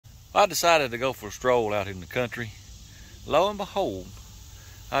I decided to go for a stroll out in the country. Lo and behold,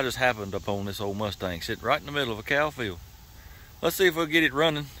 I just happened upon this old Mustang sitting right in the middle of a cow field. Let's see if we'll get it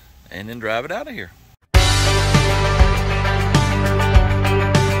running and then drive it out of here.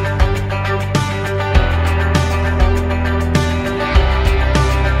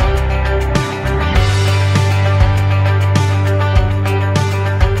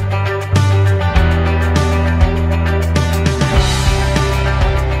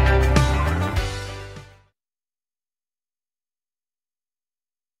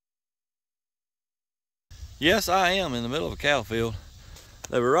 Yes, I am in the middle of a cow field.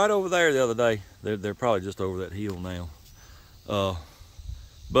 They were right over there the other day. They're probably just over that hill now.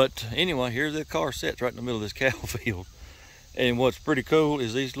 But anyway, here's the car sits right in the middle of this cow field. And what's pretty cool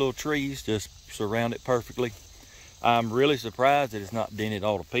is these little trees just surround it perfectly. I'm really surprised that it's not dented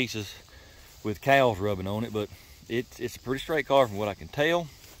all to pieces with cows rubbing on it, but it's a pretty straight car from what I can tell.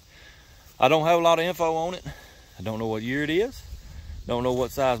 I don't have a lot of info on it. I don't know what year it is. Don't know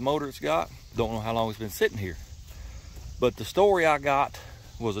what size motor it's got. Don't know how long it's been sitting here. But the story I got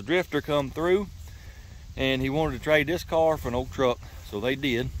was a drifter come through and he wanted to trade this car for an old truck. So they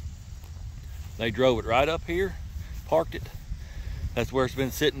did. They drove it right up here, parked it. That's where it's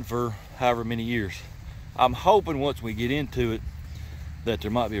been sitting for however many years. I'm hoping once we get into it that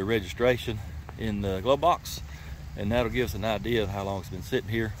there might be a registration in the glove box, and that'll give us an idea of how long it's been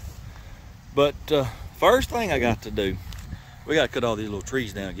sitting here. But first thing I got to do, we got to cut all these little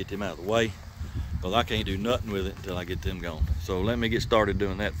trees down and get them out of the way, because I can't do nothing with it until I get them gone. So let me get started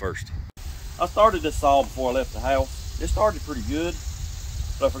doing that first. I started this saw before I left the house. It started pretty good,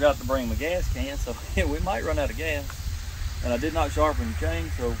 but I forgot to bring my gas can, so we might run out of gas. And I did not sharpen the chain,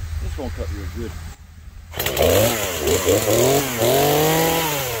 so it's gonna cut real good.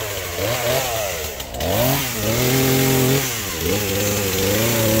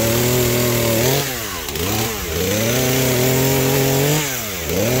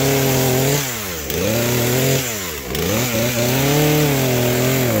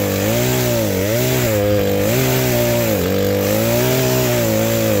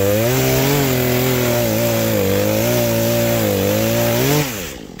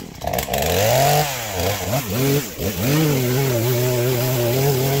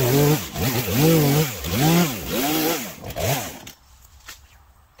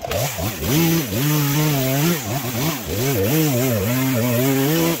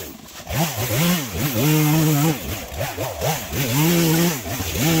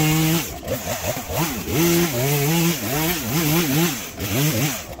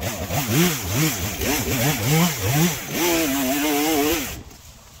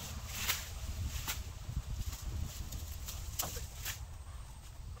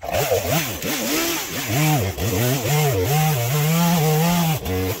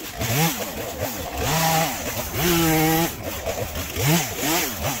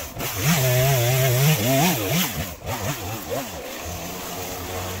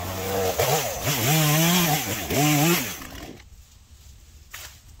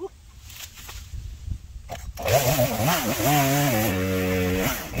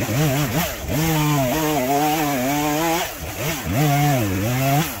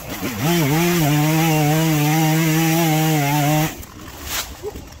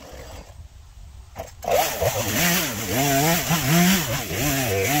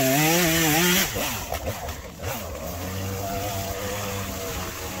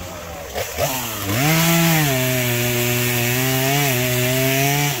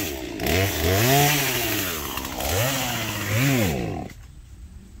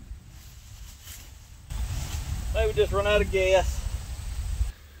 Maybe just run out of gas.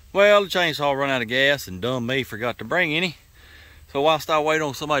 Well, the chainsaw run out of gas and dumb me forgot to bring any. So whilst I wait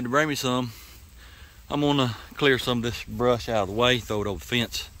on somebody to bring me some, I'm gonna clear some of this brush out of the way, throw it over the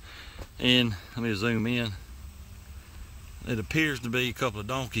fence. And let me zoom in. It appears to be a couple of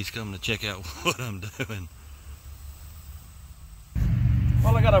donkeys coming to check out what I'm doing.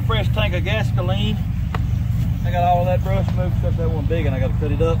 Well, I got a fresh tank of gasoline. I got all of that brush moved except that one big, and I got to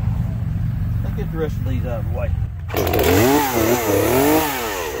cut it up. Let's get the rest of these out of the way.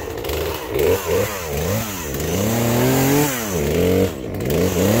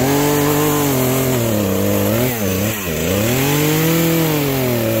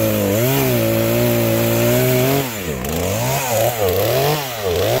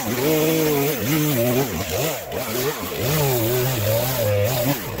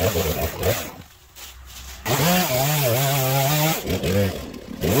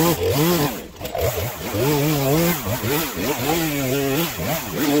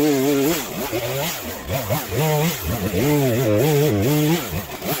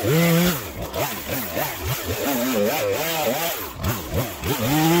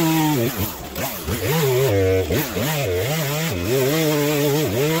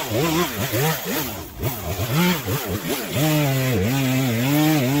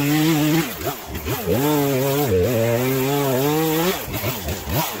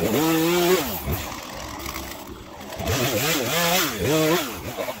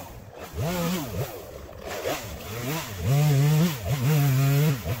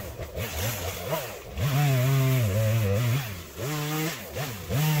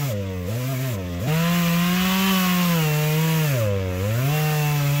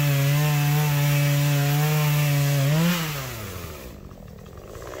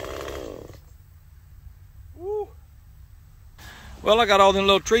 Well, I got all them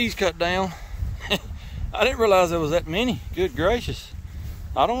little trees cut down. I didn't realize there was that many. Good gracious.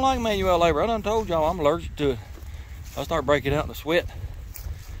 I don't like manual labor. I done told y'all I'm allergic to it. I start breaking out in a sweat.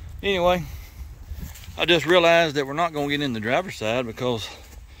 Anyway, I just realized that we're not going to get in the driver's side because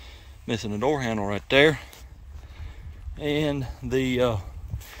missing the door handle right there. And the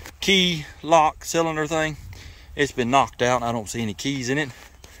key lock cylinder thing, it's been knocked out and I don't see any keys in it.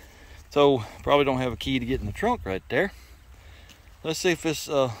 So probably don't have a key to get in the trunk right there. Let's see if this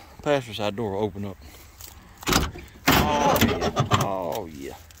passenger side door will open up. Oh yeah, oh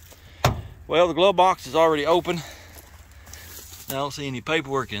yeah. Well, the glove box is already open. I don't see any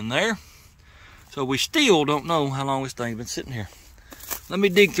paperwork in there. So we still don't know how long this thing's been sitting here. Let me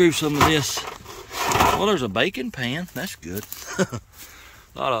dig through some of this. Well, there's a baking pan, that's good. A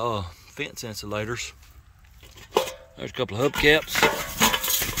lot of fence insulators. There's a couple of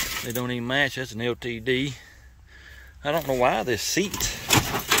hubcaps. They don't even match, that's an LTD. I don't know why this seat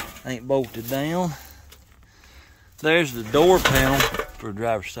ain't bolted down. There's the door panel for the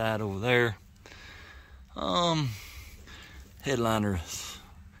driver's side over there. Headliner,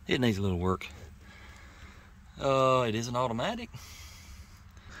 it needs a little work. It is an automatic.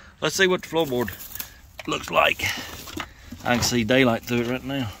 Let's see what the floorboard looks like. I can see daylight through it right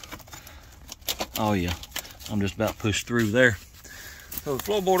now. Oh yeah, I'm just about pushed through there. So the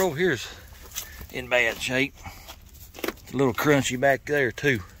floorboard over here is in bad shape. It's a little crunchy back there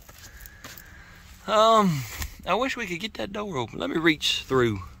too. I wish we could get that door open. Let me reach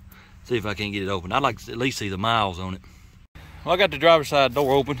through, see if I can get it open. I'd like to at least see the miles on it. Well, I got the driver's side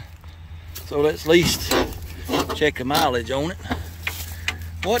door open, so let's at least check the mileage on it.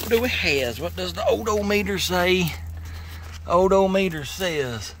 What do it has? What does the odometer say? Odometer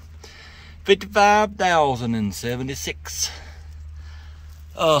says 55,076.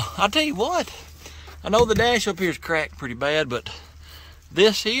 I'll tell you what, I know the dash up here is cracked pretty bad, but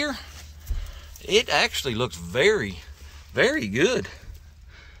this here, it actually looks very, very good.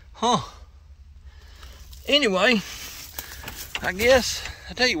 Huh. Anyway, I guess,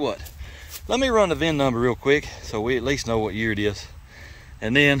 I tell you what, let me run the VIN number real quick so we at least know what year it is.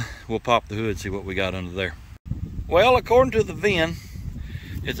 And then we'll pop the hood and see what we got under there. Well, according to the VIN,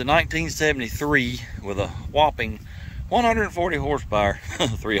 it's a 1973 with a whopping 140 horsepower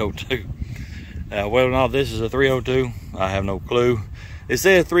 302. Whether or not this is a 302, I have no clue. It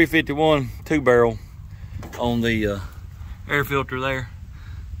says 351 2-barrel on the air filter there,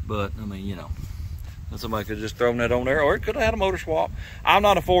 but I mean, you know, somebody could have just thrown that on there, or it could have had a motor swap. I'm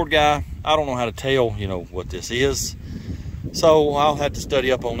not a Ford guy. I don't know how to tell, you know, what this is. So I'll have to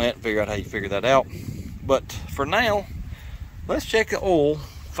study up on that and figure out how you figure that out. But for now, let's check the oil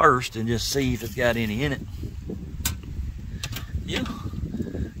first and just see if it's got any in it. Yeah,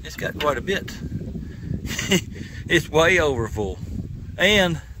 it's got quite a bit. It's way over full.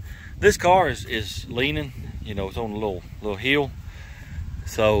 And this car is leaning, you know, it's on a little hill.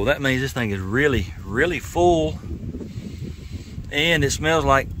 So that means this thing is really, really full. And it smells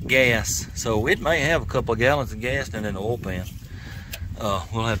like gas. So it may have a couple of gallons of gas in an oil pan.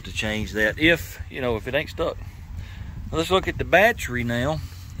 We'll have to change that if, you know, if it ain't stuck. Let's look at the battery now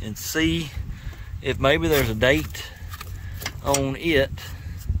and see if maybe there's a date on it.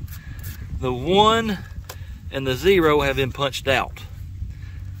 The 1 and the 0 have been punched out.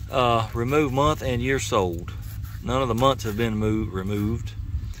 Remove month and year sold. None of the months have been removed.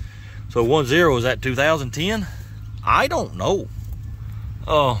 So 10 is that 2010? I don't know.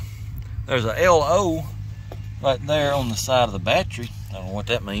 There's a LO right there on the side of the battery. I don't know what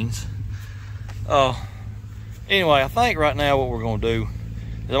that means. Anyway, I think right now what we're gonna do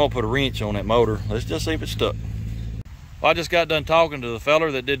is I'm gonna put a wrench on that motor. Let's just see if it's stuck. Well, I just got done talking to the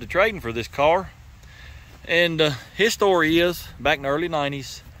feller that did the trading for this car. And his story is, back in the early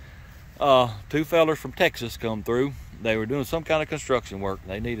 90s, 2 fellers from Texas come through. They were doing some kind of construction work.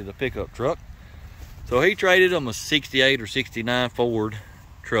 They needed a pickup truck. So he traded them a 68 or 69 Ford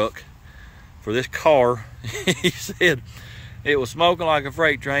truck for this car. He said it was smoking like a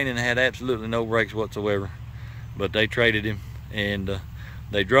freight train and had absolutely no brakes whatsoever. But they traded him, and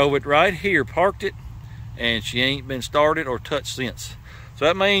they drove it right here, parked it, and she ain't been started or touched since. So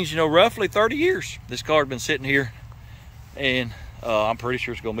that means, you know, roughly 30 years this car's been sitting here, and I'm pretty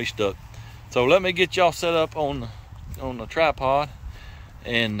sure it's gonna be stuck. So let me get y'all set up on the tripod,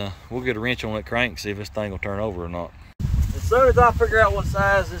 and we'll get a wrench on that crank and see if this thing will turn over or not. As soon as I figure out what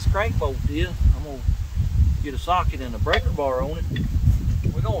size this crank bolt is, I'm gonna get a socket and a breaker bar on it.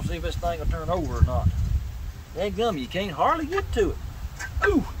 We're gonna see if this thing will turn over or not. Dadgum, you can't hardly get to it.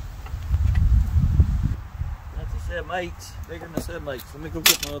 Ooh! That's a 7/8, bigger than a 7/8. Let me go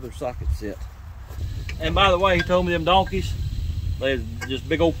get my other socket set. And by the way, he told me them donkeys, They're just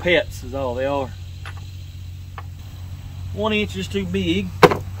big old pets is all they are. 1 inch is too big.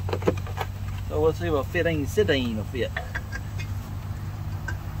 So let's see if a 15 will fit.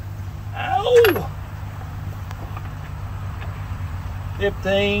 Ow!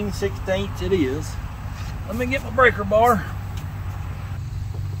 15/16 it is. Let me get my breaker bar.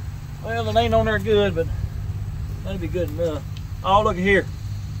 Well, it ain't on there good, but that'll be good enough. Oh, look at here.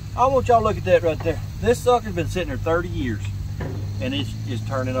 I want y'all to look at that right there. This sucker's been sitting there 30 years and it's just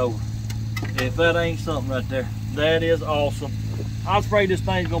turning over. If that ain't something right there, that is awesome. I was afraid this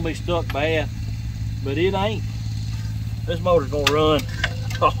thing's gonna be stuck bad, but it ain't. This motor's gonna run.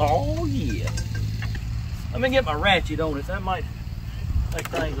 Oh yeah. Let me get my ratchet on it. That might make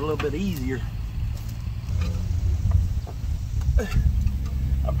things a little bit easier.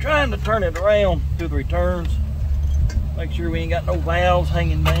 I'm trying to turn it around 2 or 3 turns. Make sure we ain't got no valves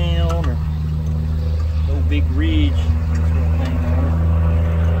hanging down or no big ridge that's gonna hang on it.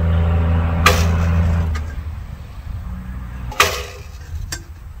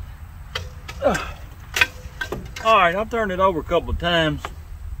 All right, I've turned it over a couple of times.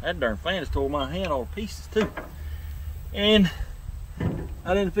 That darn fan has tore my hand all to pieces too. And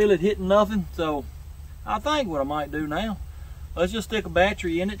I didn't feel it hitting nothing, so I think what I might do now, let's just stick a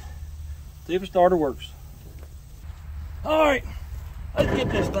battery in it, see if the starter works. All right, let's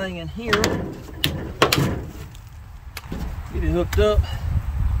get this thing in here, get it hooked up,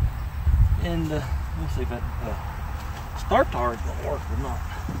 and let's see if that start tar is gonna work or not.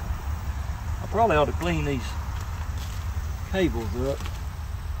 I probably ought to clean these cables up.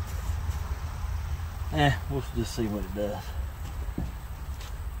 We'll just see what it does.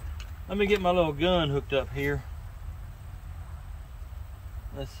 Let me get my little gun hooked up here.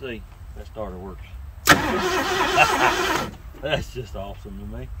 Let's see if that starter works. That's just awesome to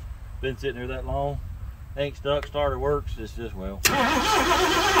me. Been sitting there that long, ain't stuck, starter works. It's just, well,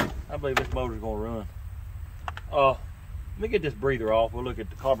 I believe this motor's gonna run. Let me get this breather off. We'll look at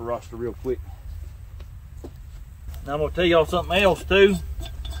the carburetor real quick. Now I'm gonna tell y'all something else too.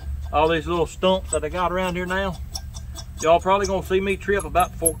 All these little stumps that I got around here now, y'all probably gonna see me trip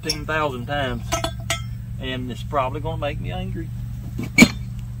about 14,000 times, and it's probably gonna make me angry.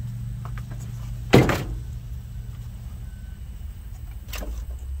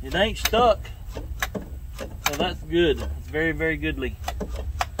 It ain't stuck, so that's good. It's very, very goodly.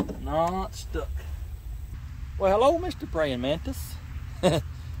 Not stuck. Well, hello, Mr. Praying Mantis. The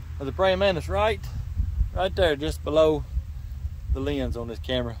praying mantis right there, just below the lens on this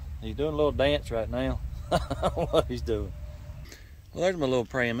camera. He's doing a little dance right now. What he's doing. Well, there's my little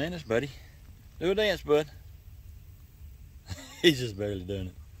praying mantis, buddy. Do a dance, bud. He's just barely doing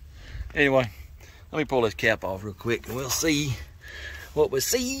it. Anyway, let me pull this cap off real quick and we'll see what we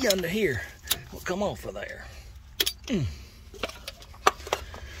see under here. We'll come off of there.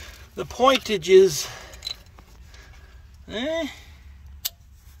 The pointages, they're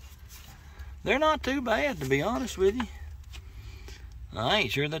not too bad, to be honest with you. I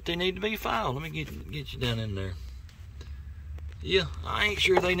ain't sure that they need to be filed. Let me get you down in there. Yeah, I ain't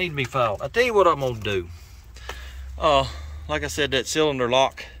sure they need to be filed. I tell you what I'm gonna do. Like I said, that cylinder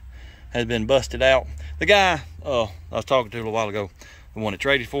lock has been busted out. The guy I was talking to a little while ago, the one that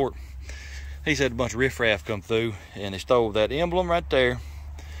traded for it, he said a bunch of riffraff come through and they stole that emblem right there.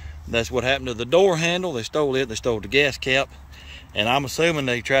 That's what happened to the door handle. They stole it. They stole the gas cap. And I'm assuming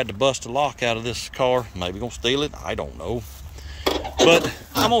they tried to bust the lock out of this car. Maybe gonna steal it. I don't know. But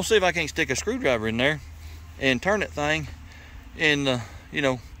I'm gonna see if I can't stick a screwdriver in there and turn that thing and, you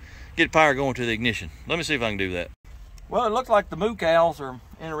know, get power going to the ignition. Let me see if I can do that. Well, it looks like the moo cows are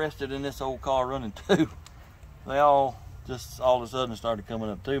interested in this old car running too. They all of a sudden started coming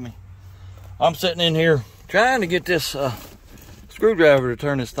up to me. I'm sitting in here trying to get this screwdriver to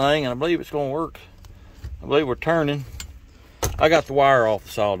turn this thing, and I believe it's gonna work. I believe we're turning. I got the wire off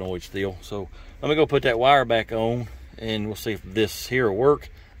the solenoid still, so let me go put that wire back on and we'll see if this here will work.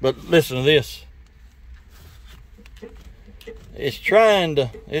 But listen to this. It's trying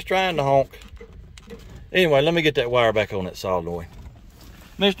to honk. Anyway, let me get that wire back on that solenoid.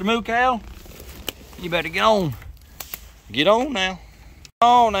 Mr. Moo Cow, you better get on. Get on now.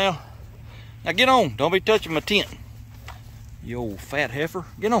 On now. Now get on. Don't be touching my tent. You old fat heifer.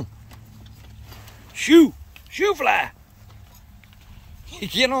 Get on. Shoo. Shoo fly.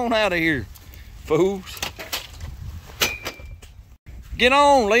 Get on out of here, fools. Get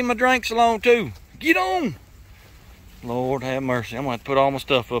on. Leave my drinks alone too. Get on. Lord have mercy. I'm going to have to put all my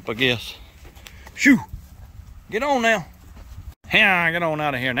stuff up, I guess. Shoo. Get on now. Yeah, get on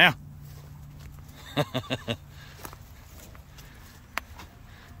out of here now.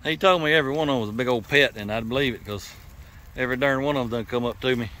 He told me every one of them was a big old pet, and I'd believe it because Every darn one of them done come up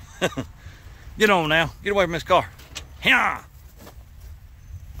to me. Get on now. Get away from this car. Yeah.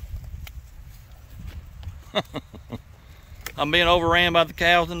 I'm being overran by the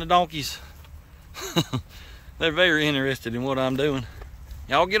cows and the donkeys. They're very interested in what I'm doing.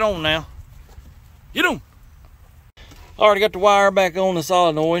 Y'all get on now. Get on. Already got the wire back on the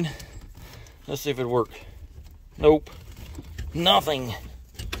solenoid. Let's see if it'll work. Nope. Nothing.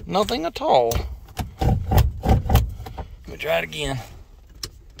 Nothing at all. Let me try it again.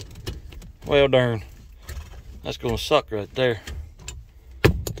 Well, darn. That's gonna suck right there.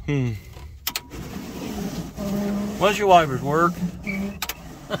 Once your wipers work.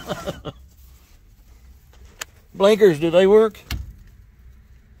 Blinkers, do they work?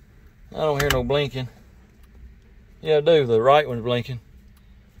 I don't hear no blinking. Yeah, I do. The right one's blinking.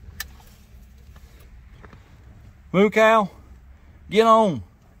 Moo cow, get on.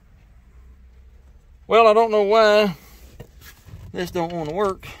 Well, I don't know why this don't want to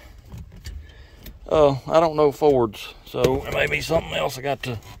work. I don't know Fords, so it may be something else I got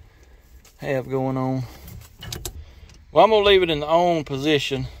to have going on. Well, I'm gonna leave it in the on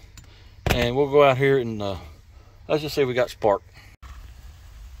position, and we'll go out here and let's just see if we got spark.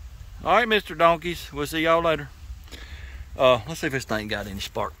 All right, Mr. Donkeys, we'll see y'all later. Let's see if this thing got any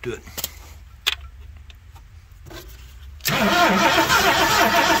spark to it.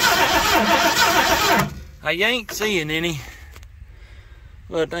 I ain't seeing any,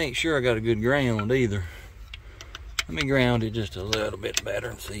 but I ain't sure I got a good ground either. Let me ground it just a little bit better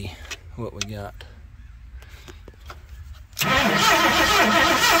and see what we got.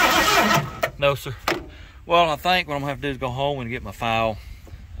 No, sir. Well, I think what I'm gonna have to do is go home and get my file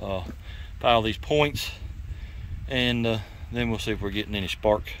these points, and then we'll see if we're getting any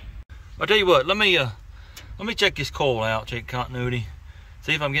spark. I'll tell you what, let me check this coil out, check continuity,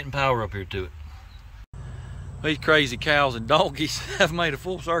 see if I'm getting power up here to it. These crazy cows and donkeys have made a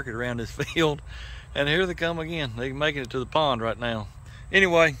full circuit around this field, and here they come again. They're making it to the pond right now.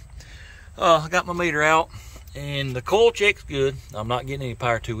 Anyway, I got my meter out, and the coil check's good. I'm not getting any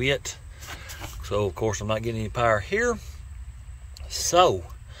power to it, so of course I'm not getting any power here. So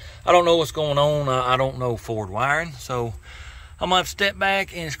I don't know what's going on. I don't know Ford wiring, so I'm gonna have to step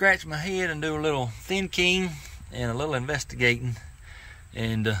back and scratch my head and do a little thinking and a little investigating,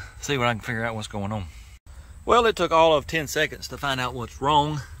 and see what I can figure out what's going on. Well, it took all of 10 seconds to find out what's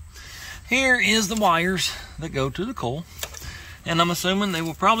wrong. Here is the wires that go to the coil, and I'm assuming they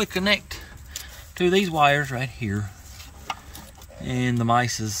will probably connect to these wires right here. And the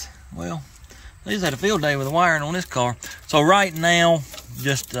mice, well, they just had a field day with the wiring on this car. So right now,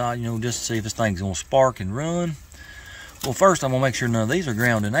 just just to see if this thing's gonna spark and run. Well, first I'm gonna make sure none of these are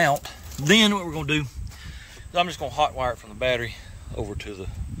grounding out. Then what we're gonna do is I'm just gonna hot wire it from the battery over to the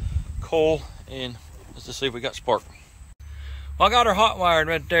coil, and let's just see if we got spark. Well, I got her hot wired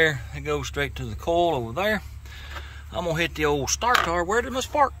right there. It goes straight to the coil over there. I'm gonna hit the old start tar. Where did my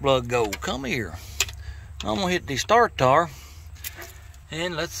spark plug go? Come here. I'm gonna hit the start tar,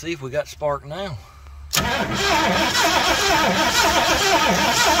 and let's see if we got spark now.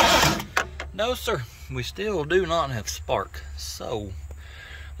 No, sir. We still do not have spark. So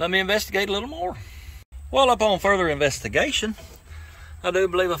let me investigate a little more. Well, upon further investigation, I do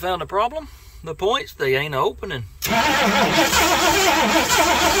believe I found a problem. The points, they ain't opening.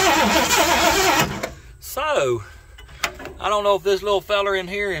 So I don't know if this little feller in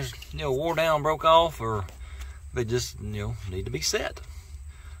here is, wore down, broke off, or they just, need to be set.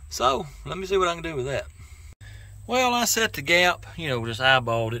 So let me see what I can do with that. Well, I set the gap, just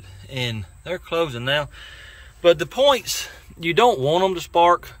eyeballed it, and they're closing now. But the points, you don't want them to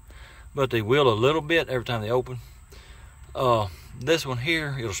spark, but they will a little bit every time they open. This one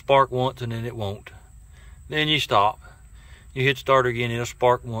here, it'll spark once and then it won't. Then you stop. You hit start again, it'll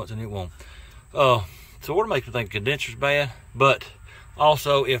spark once and it won't. So what makes me think the condenser's bad, but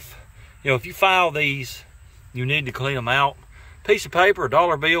also if you file these, you need to clean them out. Piece of paper, a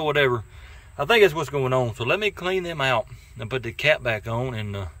dollar bill, whatever. I think that's what's going on. So let me clean them out and put the cap back on,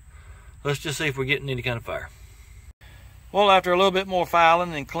 and let's just see if we're getting any kind of fire. Well, after a little bit more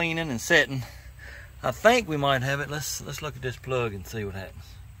filing and cleaning and setting, I think we might have it. Let's look at this plug and see what happens.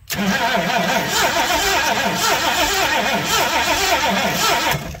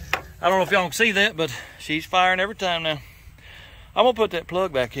 I don't know if y'all can see that, but she's firing every time now. I'm gonna put that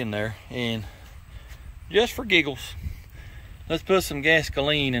plug back in there, and just for giggles, let's put some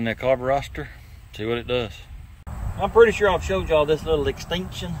gasoline in that carburetor, see what it does. I'm pretty sure I've showed y'all this little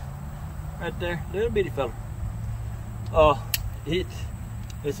extension right there, little bitty fella.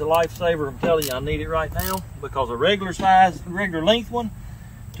 It's a lifesaver. I'm telling you, I need it right now, because a regular size, regular length one,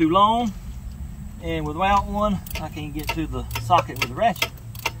 too long, And without one, I can't get to the socket with the ratchet.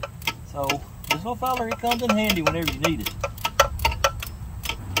 So this little fella, it comes in handy whenever you need it.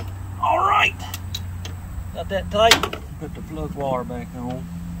 All right, got that tight. Put the plug wire back on,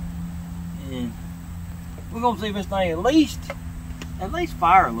 and we're gonna see if this thing at least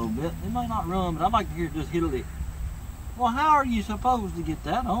fire a little bit. It might not run, but I'd like to hear it just hit a lick. Well, how are you supposed to get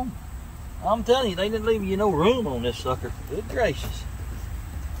that on? I'm telling you, they didn't leave you no room on this sucker. Good gracious.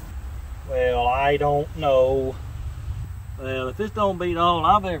 Well, I don't know. Well, if this don't beat all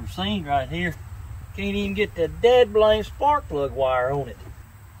I've ever seen right here, can't even get the dead blame spark plug wire on it.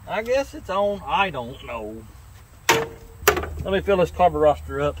 I guess it's on, I don't know. Let me fill this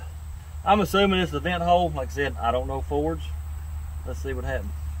carburetor up. I'm assuming it's the vent hole. Like I said, I don't know Fords. Let's see what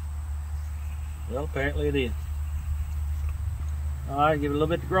happens. Well, apparently it is. All right, give it a little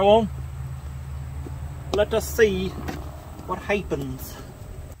bit to grow on. Let us see what happens.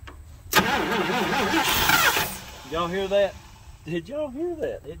 Did y'all hear that? Did y'all hear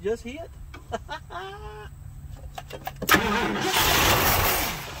that? It just hit.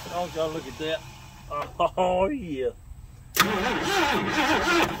 Oh, y'all look at that. Oh, yeah.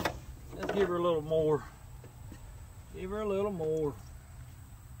 Let's give her a little more. Give her a little more.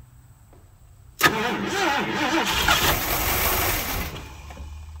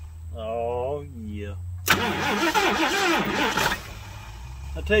 Oh, yeah.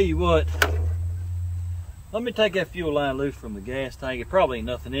 I tell you what, let me take that fuel line loose from the gas tank. It probably ain't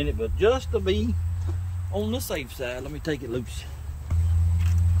nothing in it, but just to be on the safe side, let me take it loose.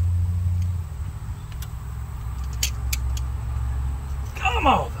 Come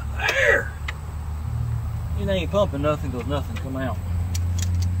over there! It ain't pumping nothing because nothing come out.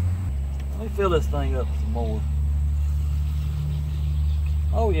 Let me fill this thing up some more.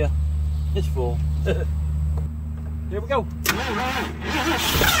 Oh yeah, it's full. Here we go.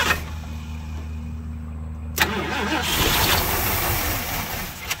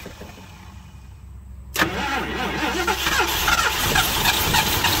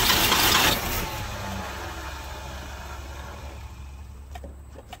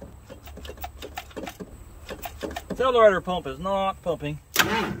 Accelerator pump is not pumping.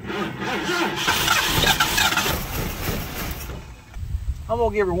 I'm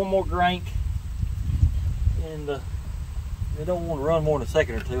gonna give her one more crank, and they don't want to run more than a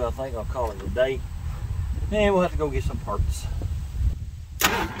second or two. I think I'll call it a day, and we'll have to go get some parts.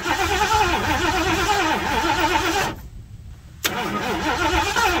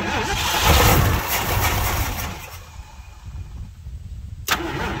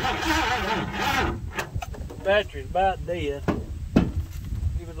 Battery's about dead.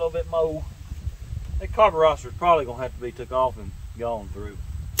 Give it a little bit more. That carburetor's probably gonna have to be took off and gone through.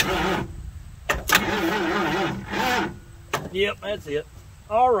 Yep, that's it.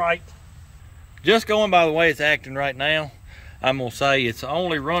 All right. Just going by the way it's acting right now, I'm gonna say it's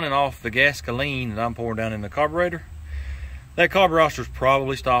only running off the gasoline that I'm pouring down in the carburetor. That carburetor's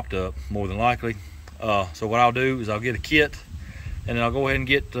probably stopped up, more than likely. So what I'll do is I'll get a kit, and then I'll go ahead and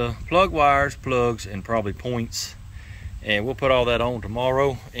get plug wires, plugs, and probably points, and we'll put all that on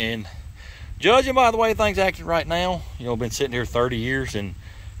tomorrow. And judging by the way things acting right now, you know, I've been sitting here 30 years and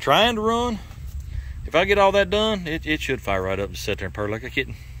trying to run. If I get all that done, it should fire right up and sit there and purr like a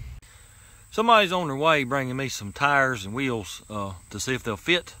kitten. Somebody's on their way bringing me some tires and wheels to see if they'll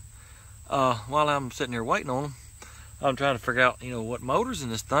fit. While I'm sitting here waiting on them, I'm trying to figure out, you know, what motor's in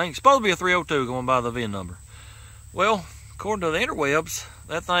this thing. It's supposed to be a 302 going by the VIN number. Well, according to the interwebs,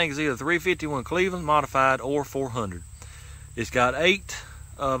 that thing is either 351 Cleveland modified or 400. It's got 8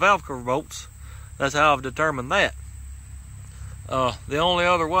 valve cover bolts. That's how I've determined that. The only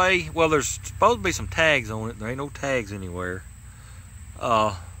other way, well, there's supposed to be some tags on it. There ain't no tags anywhere.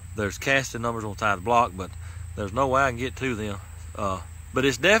 There's casting numbers on the side of the block, but there's no way I can get to them. But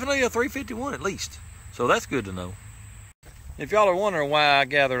it's definitely a 351 at least, so that's good to know. If y'all are wondering why I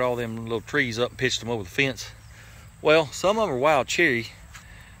gathered all them little trees up and pitched them over the fence, well, some of them are wild cherry,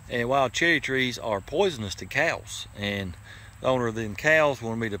 and wild cherry trees are poisonous to cows, and the owner of them cows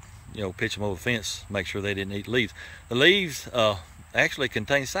wanted me to, you know, pitch them over the fence, make sure they didn't eat leaves. The leaves actually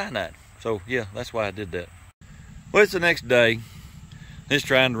contain cyanide, so yeah, that's why I did that. Well, it's the next day. It's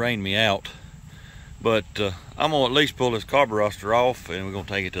trying to rain me out, but I'm gonna at least pull this carburetor off, and we're gonna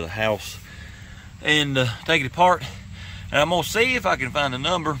take it to the house and take it apart, and I'm gonna see if I can find a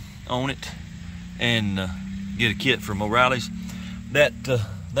number on it and get a kit from O'Reilly's.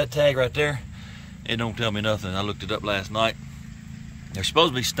 That tag right there, it don't tell me nothing. I looked it up last night. They're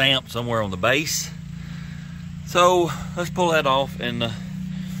supposed to be stamped somewhere on the base. So let's pull that off, and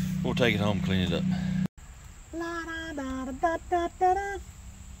we'll take it home and clean it up.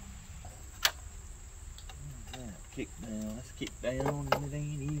 kick down. Let's kick down and it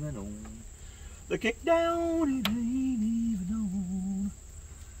ain't even on. The kick down, it ain't even on.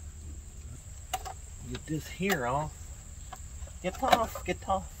 Get this here off. Get off, get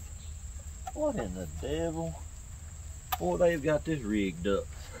off. What in the devil? Boy, they've got this rigged up.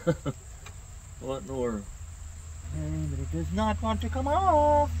 What in the world? But it does not want to come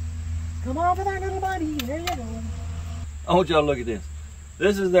off. Come off with our little buddy. There you go. I want y'all to look at this.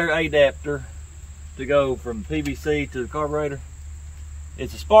 This is their adapter to go from PVC to the carburetor.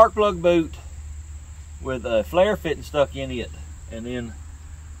 It's a spark plug boot with a flare fitting stuck in it, and then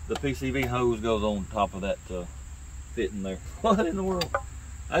the PCV hose goes on top of that fitting there. What in the world?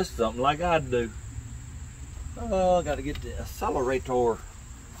 That's something like I'd do. Oh, I got to get the accelerator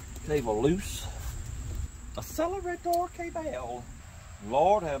cable loose. Accelerator cable.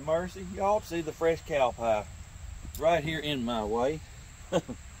 Lord have mercy. Y'all see the fresh cow pie right here in my way.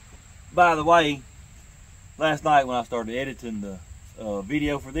 By the way, last night when I started editing the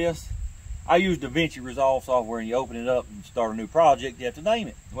video for this, I used DaVinci Resolve software, and you open it up and start a new project, you have to name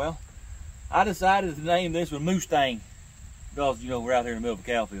it. Well, I decided to name this one MOOstang because, you know, we're out here in the middle of a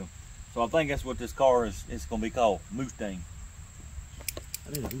cow field. So I think that's what this car is. It's going to be called, MOOstang. I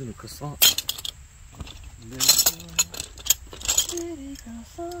need a little croissant.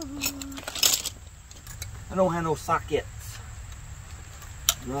 I don't have no sockets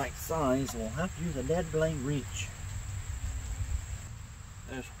right size, so I'll have to use a dead blade wrench.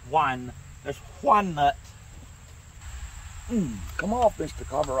 There's one nut. Come off, Mr.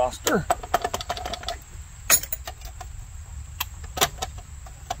 Carburetor.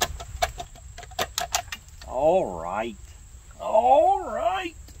 All right.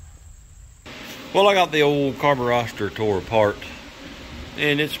 Well, I got the old carburetor tore apart,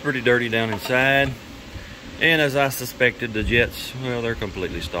 and it's pretty dirty down inside. And as I suspected, the jets, well, they're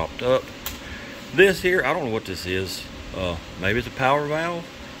completely stopped up. This here, I don't know what this is. Maybe it's a power valve.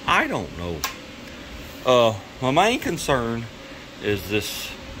 I don't know. My main concern is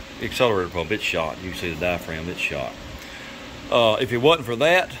this accelerator pump. It's shot. You can see the diaphragm, it's shot. If it wasn't for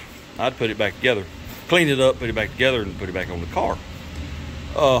that, I'd put it back together. Clean it up, put it back together, and put it back on the car.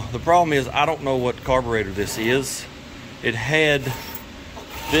 The problem is I don't know what carburetor this is. It had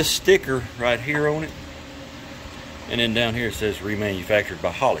this sticker right here on it, and then down here it says remanufactured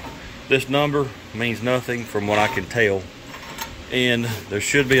by Holly. This number means nothing from what I can tell, and there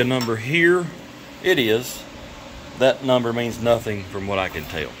should be a number here. It is. That number means nothing from what I can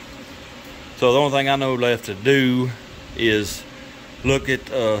tell. So the only thing I know left to do is look at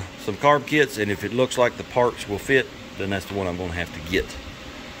some carb kits, and if it looks like the parts will fit, then that's the one I'm going to have to get.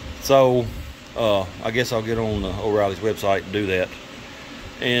 So I guess I'll get on O'Reilly's website and do that.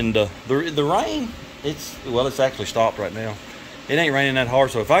 And the rain, it's actually stopped right now. It ain't raining that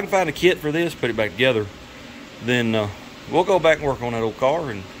hard, so if I can find a kit for this, put it back together, then we'll go back and work on that old car,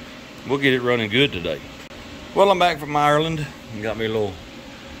 and we'll get it running good today. Well, I'm back from Ireland and got me a little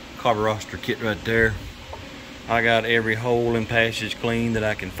carburetor kit right there. I got every hole and passage clean that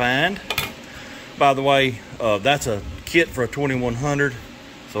I can find. By the way, that's a kit for a 2100,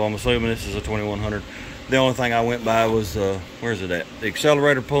 so I'm assuming this is a 2100. The only thing I went by was, where's it at? The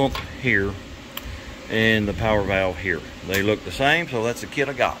accelerator pump here and the power valve here. They look the same, so that's the kit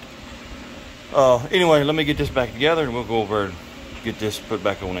I got. Anyway, let me get this back together and we'll go over and get this put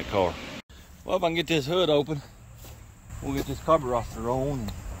back on that car. Well, if I can get this hood open, we'll get this carburetor on,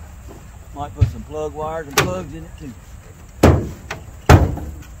 and might put some plug wires and plugs in it too.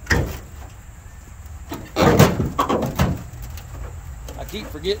 I keep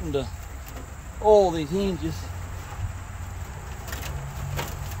forgetting to oil these hinges.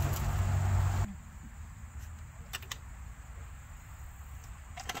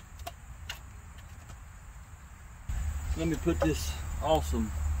 Let me put this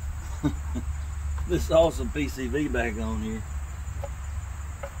awesome PCV back on here.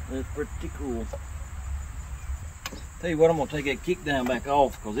 That's pretty cool. Tell you what, I'm gonna take that kick down back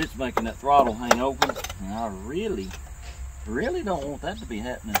off because it's making that throttle hang open, and I really don't want that to be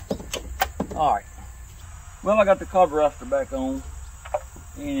happening. All right. Well, I got the carburetor back on,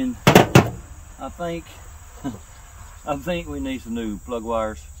 and I think we need some new plug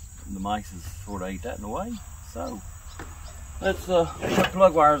wires. The mice has sort of ate that in the way, so let's put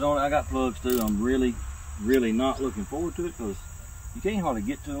plug wires on it. I got plugs too. I'm really not looking forward to it because you can't hardly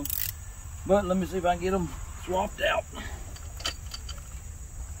get to them. But let me see if I can get them swapped out.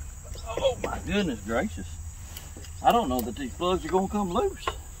 Oh my goodness gracious. I don't know that these plugs are going to come loose.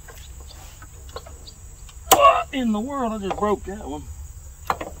 What in the world? I just broke that one.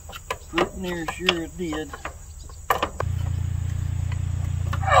 Pretty near sure it did.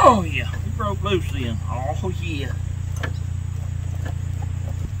 Oh! Oh yeah, he broke loose then. Oh yeah.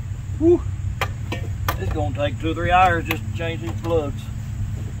 Whew. It's gonna take 2 or 3 hours just to change these plugs.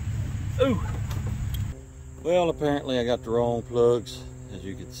 Ooh. Well, apparently I got the wrong plugs. As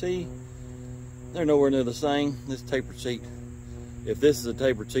you can see, they're nowhere near the same. This tapered seat, if this is a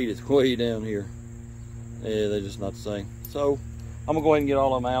tapered seat, it's way down here. Yeah, they're just not the same. So I'm gonna go ahead and get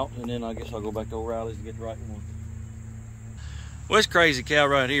all of them out, and then I guess I'll go back to O'Reilly's and get the right one. Well, this crazy cow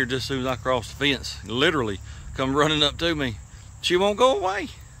right here, just as soon as I cross the fence, literally come running up to me. She won't go away.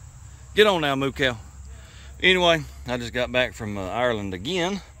 Get on now, moo cow. Anyway, I just got back from Ireland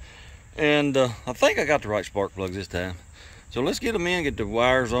again, and I think I got the right spark plugs this time. So let's get them in, get the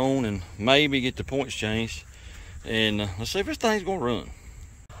wires on, and maybe get the points changed, and let's see if this thing's gonna run.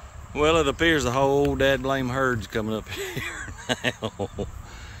 Well, it appears the whole dad blame herd's coming up here now.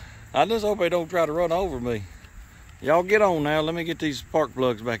 I just hope they don't try to run over me. Y'all get on now. Let me get these spark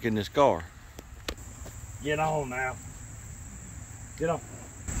plugs back in this car. Get on now. Get on.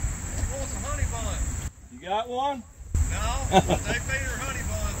 I want some honey buns. You got one? No, they feed her honey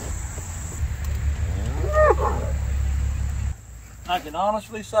buns. I can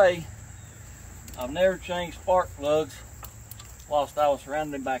honestly say I've never changed spark plugs whilst I was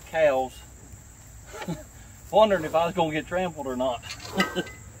surrounded by cows, wondering if I was going to get trampled or not.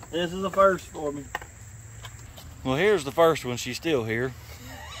 This is the first for me. Well, here's the first one. She's still here.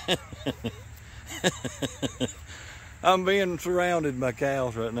 I'm being surrounded by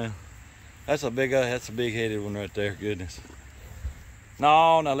cows right now. That's a big-headed one right there. Goodness.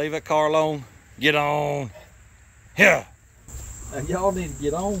 No, now leave that car alone. Get on. Here. Now y'all need to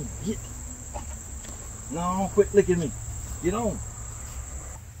get on. Get. No, quit licking me. Get on.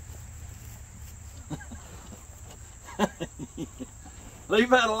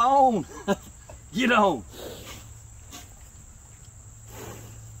 Leave that alone. Get on.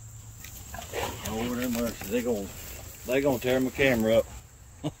 Over there, mercy. They gonna tear my camera up.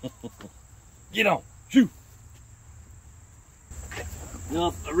 Get on. Shoot.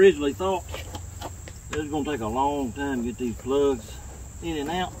 Now, I originally thought it was gonna take a long time to get these plugs in and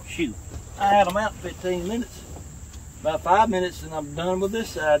out. Shoot. I had them out in 15 minutes. About 5 minutes and I'm done with this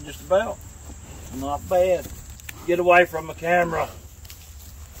side just about. Not bad. Get away from the camera.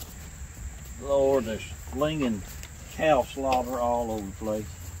 Lord, there's flinging cow slaughter all over the place.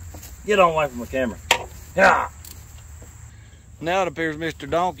 Get on away from the camera. Yeah. Now it appears Mr.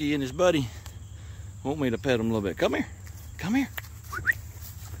 Donkey and his buddy want me to pet him a little bit. Come here. Come here.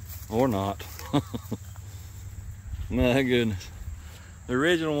 Or not. My goodness. The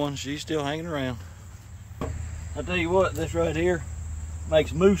original one, she's still hanging around. I tell you what, this right here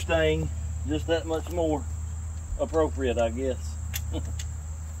makes MOOstang just that much more appropriate, I guess.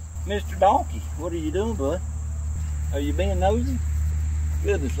 Mr. Donkey, what are you doing, bud? Are you being nosy?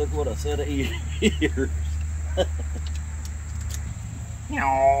 Goodness, look what I said of ears.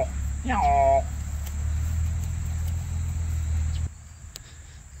 Yaw, yaw.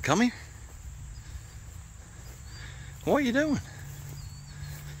 Come here. What are you doing?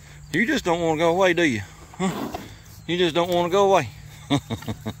 You just don't want to go away, do you? Huh? You just don't want to go away.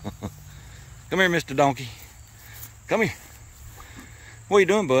 Come here, Mr. Donkey. Come here. What are you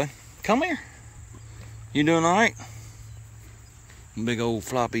doing, bud? Come here. You doing all right? Big old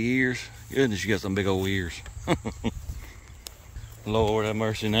floppy ears. Goodness, you got some big old ears. Lord have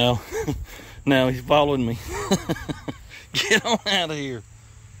mercy now. Now he's following me. Get on out of here.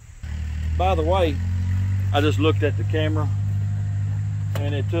 By the way, I just looked at the camera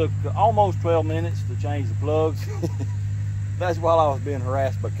and it took almost 12 minutes to change the plugs. That's while I was being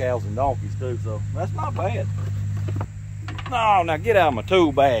harassed by cows and donkeys too, so that's not bad. No, now get out of my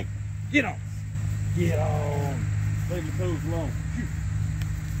tool bag. Get on. Get on. Leave the tools alone.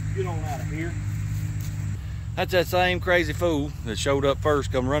 Get on out of here. That's that same crazy fool that showed up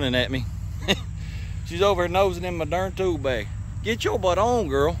first, come running at me. She's over here nosing in my darn tool bag. Get your butt on,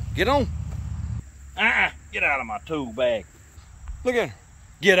 girl. Get on. Get out of my tool bag. Look at her.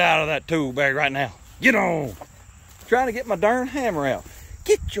 Get out of that tool bag right now. Get on. Trying to get my darn hammer out.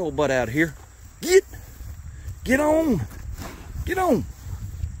 Get your butt out of here. Get on. Get on.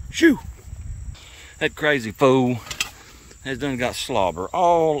 Shoo. That crazy fool has done got slobber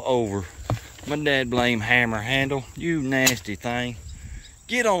all over my dad blame hammer handle. You nasty thing.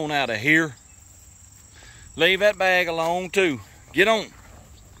 Get on out of here. Leave that bag alone too. Get on.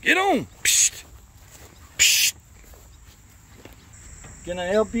 Get on. Psst. Psst. Can I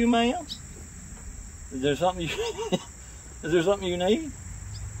help you, ma'am? Is there something you need?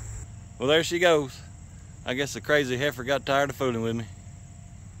 Well, there she goes. I guess the crazy heifer got tired of fooling with me.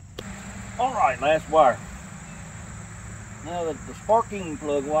 All right, last wire. Now that the sparking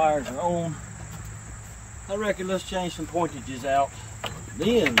plug wires are on, I reckon let's change some pointages out.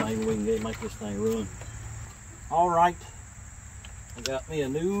 Then maybe we can make this thing run. All right, I got me a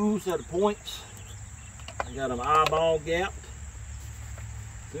new set of points. I got them eyeball gapped.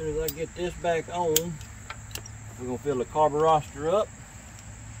 As soon as I get this back on, we're gonna fill the carburetor up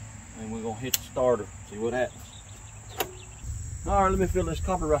and we're gonna hit the starter, see what happens. All right, let me fill this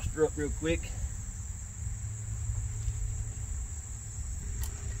carburetor up real quick.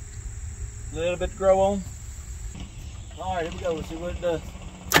 A little bit to grow on. All right, here we go, let's see what it does.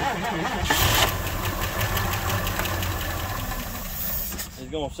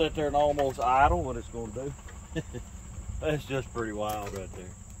 It's gonna sit there and almost idle what it's gonna do. That's just pretty wild right there.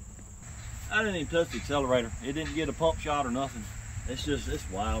 I didn't even touch the accelerator. It didn't get a pump shot or nothing. It's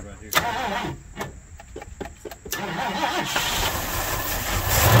wild right here.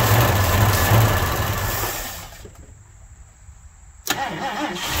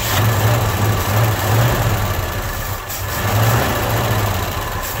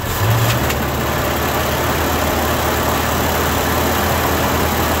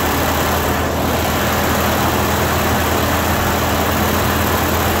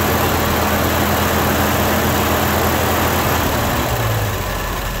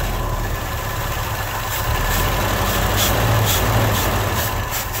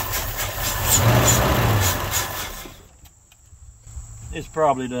 It's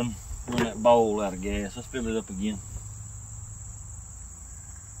probably done run that bowl out of gas. Let's fill it up again.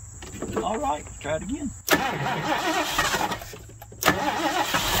 All right, let's try it again.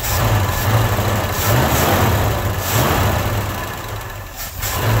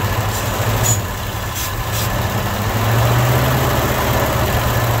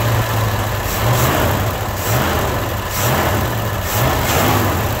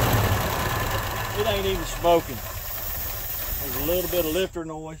 It ain't even smoking. There's a little bit of lifter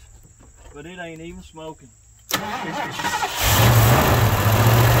noise, but it ain't even smoking. That's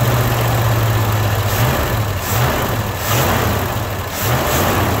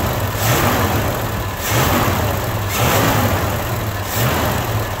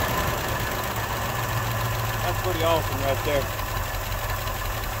pretty awesome right there.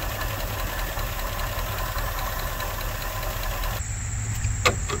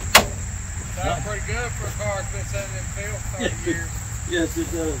 Sounds pretty good for a car that's been sitting in the field for 30 years. Yes,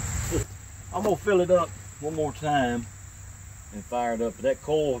 it does. I'm gonna fill it up one more time and fire it up. But that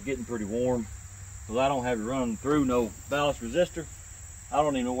coil is getting pretty warm because I don't have it running through no ballast resistor. I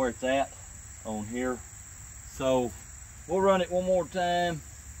don't even know where it's at on here. So we'll run it one more time.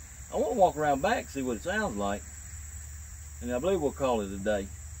 I want to walk around back and see what it sounds like. And I believe we'll call it a day.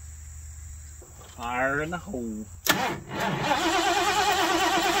 Fire in the hole.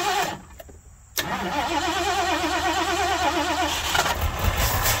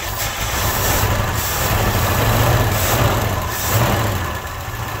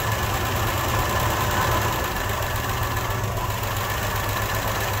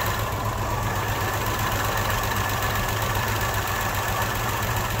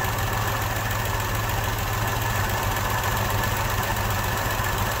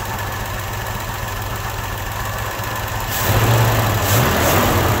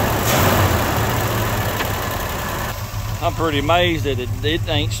 I'm pretty amazed that it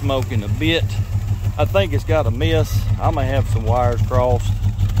ain't smoking a bit. I think it's got a miss. I may have some wires crossed.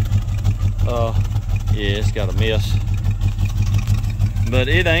 Yeah, it's got a miss. But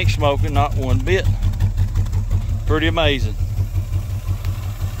it ain't smoking, not one bit. Pretty amazing.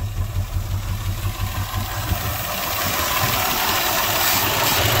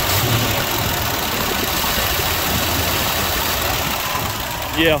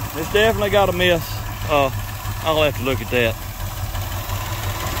 Yeah, it's definitely got a miss. I'll have to look at that.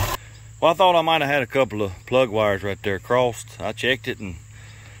 Well, I thought I might have had a couple of plug wires right there crossed. I checked it and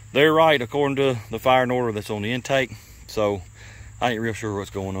they're right according to the firing order that's on the intake. So I ain't real sure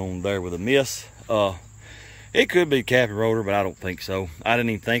what's going on there with a miss. It could be cap and rotor, but I don't think so. I didn't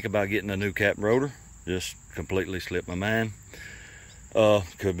even think about getting a new cap and rotor. Just completely slipped my mind.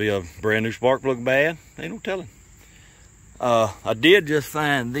 Could be a brand new spark plug bad. Ain't no telling. I did just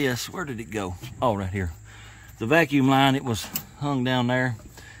find this. Where did it go? Oh, right here. The vacuum line, it was hung down there.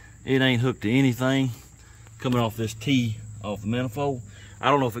 It ain't hooked to anything. Coming off this T off the manifold. I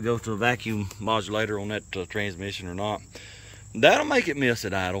don't know if it goes to a vacuum modulator on that transmission or not. That'll make it miss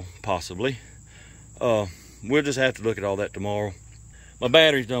at idle, possibly. We'll just have to look at all that tomorrow. My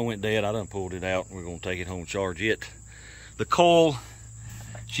batteries done went dead. I done pulled it out. We're gonna take it home and charge it. The coil,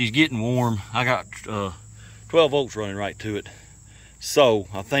 she's getting warm. I got 12 volts running right to it. So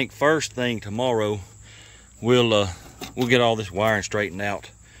I think first thing tomorrow, we'll we'll get all this wiring straightened out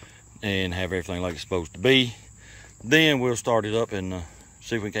and have everything like it's supposed to be. Then we'll start it up and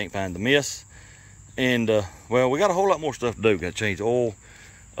see if we can't find the miss. And well, we got a whole lot more stuff to do. Got to change the oil.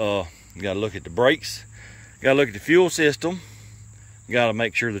 Got to look at the brakes. Got to look at the fuel system. Got to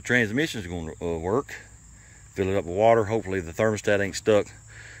make sure the transmission is going to work. Fill it up with water. Hopefully the thermostat ain't stuck.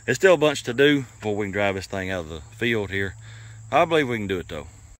 There's still a bunch to do before we can drive this thing out of the field here. I believe we can do it though.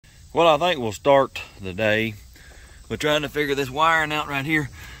 Well, I think we'll start the day with trying to figure this wiring out right here.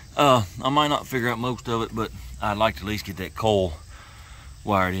 I might not figure out most of it, but I'd like to at least get that coil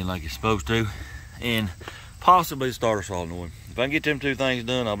wired in like it's supposed to, and possibly the starter solenoid. If I can get them two things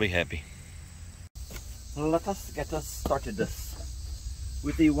done, I'll be happy. Let us get us started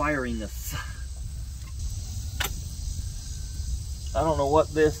with the wiriness. I don't know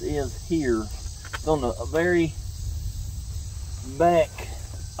what this is here. It's on the very back.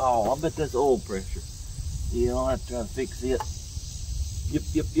 Oh, I bet that's oil pressure. Yeah, I'll have to try to fix it.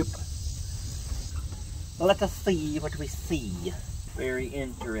 Yep. Let us see what we see. Very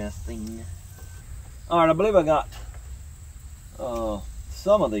interesting. Alright, I believe I got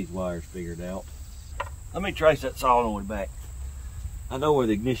some of these wires figured out. Let me trace that solenoid back. I know where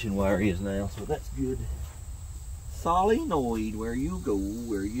the ignition wire is now, so that's good. Solenoid, where you go,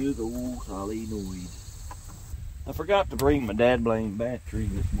 solenoid. I forgot to bring my dad blame battery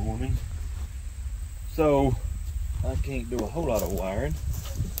this morning, so I can't do a whole lot of wiring.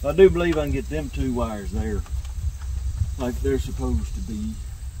 I do believe I can get them two wires there like they're supposed to be,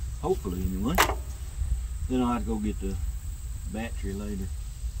 hopefully anyway. Then I'll have to go get the battery later.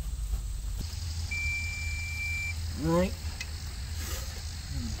 Alright,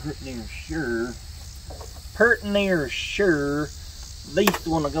 pretty near sure these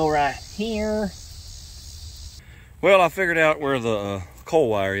want to go right here. Well, I figured out where the coil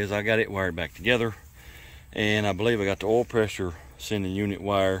wire is. I got it wired back together, and I believe I got the oil pressure sending unit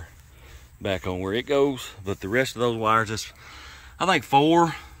wire back on where it goes, but the rest of those wires, is I think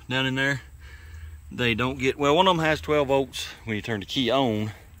 4 down in there, they don't get, well, one of them has 12 volts when you turn the key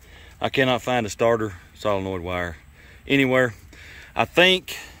on. I cannot find a starter solenoid wire anywhere. I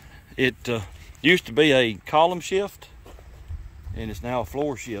think it used to be a column shift, and it's now a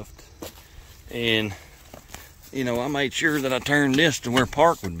floor shift. And you know, I made sure that I turned this to where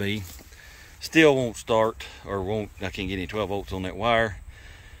park would be. Still won't start, or won't. I can't get any 12 volts on that wire.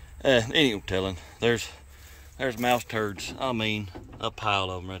 Ain't no telling. There's mouse turds. I mean, a pile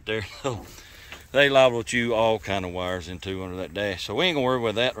of them right there. So they liable to chew all kind of wires into under that dash. So we ain't gonna worry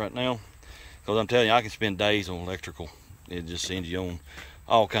about that right now, because I'm telling you, I can spend days on electrical. It just sends you on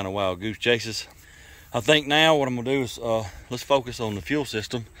all kind of wild goose chases. I think now what I'm gonna do is let's focus on the fuel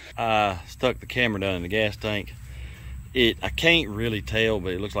system. I stuck the camera down in the gas tank. I can't really tell,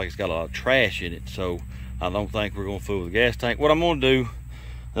 but it looks like it's got a lot of trash in it, so I don't think we're gonna fool with the gas tank. What I'm gonna do,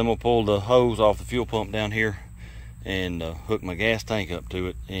 I'm gonna pull the hose off the fuel pump down here and hook my gas tank up to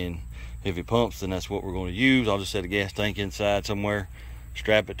it, and if it pumps, then that's what we're gonna use. I'll just set a gas tank inside somewhere,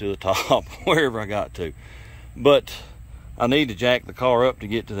 strap it to the top, wherever I got to. But I need to jack the car up to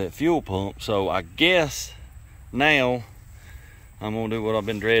get to that fuel pump, so I guess now I'm gonna do what I've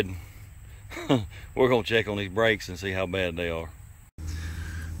been dreading. We're gonna check on these brakes and see how bad they are.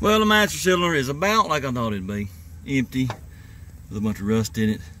 Well, the master cylinder is about like I thought it'd be. Empty, with a bunch of rust in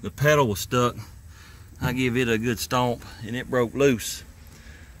it. The pedal was stuck. I give it a good stomp and it broke loose.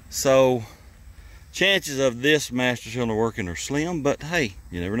 So chances of this master cylinder working are slim, but hey,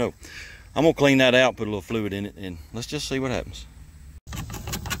 you never know. I'm gonna clean that out, put a little fluid in it, and let's just see what happens.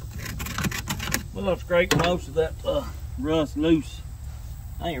 Well, I've scraped most of that rust loose.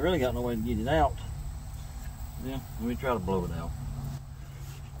 I ain't really got no way to get it out. Yeah, let me try to blow it out.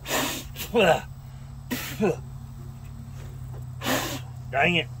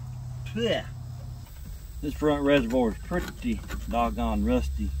 Dang it. This front reservoir is pretty doggone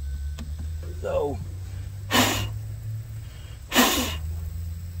rusty. So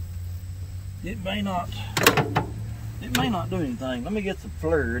it may not do anything. Let me get some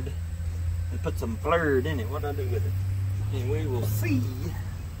fluid. Let's put some fluid in it. What do I do with it? And we will see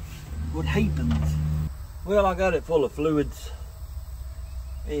what happens. Well, I got it full of fluids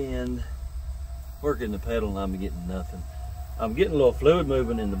and working the pedal, and I'm getting nothing. I'm getting a little fluid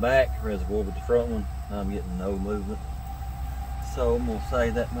moving in the back reservoir, but the front one, I'm getting no movement. So I'm gonna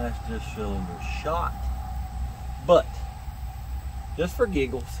say that master cylinder shot. But just for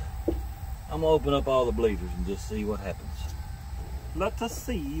giggles, I'm gonna open up all the bleeders and just see what happens. Let us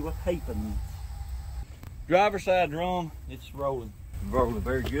see what happens. Driver's side drum, it's rolling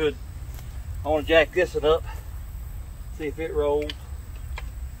very good. I want to jack this one up, see if it rolls.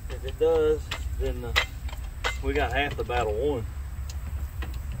 If it does, then we got half the battle won.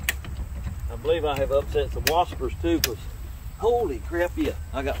 I believe I have upset some waspers too, because holy crap, yeah,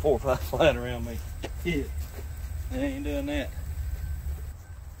 I got 4 or 5 flying around me. Yeah, I ain't doing that.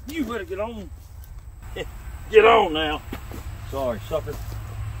 You better get on. Get on now. Sorry, sucker.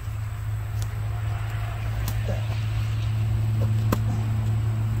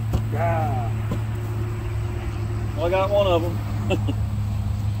 Ah. Well, I got one of them.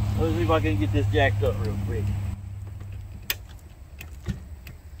 Let's see if I can get this jacked up real quick.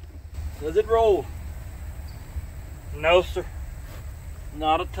 Does it roll? No, sir.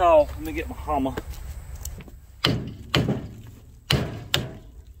 Not at all. Let me get my hammer.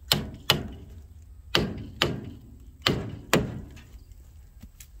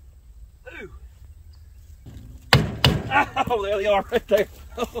 Ooh. Oh, there they are right there.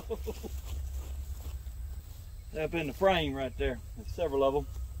 Up in the frame right there. There's several of them.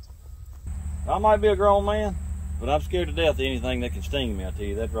 I might be a grown man, but I'm scared to death of anything that can sting me, I tell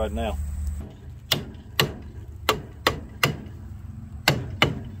you that right now.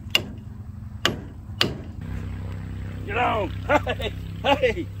 Get on! Hey!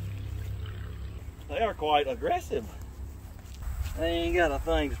 Hey! They are quite aggressive. They ain't got a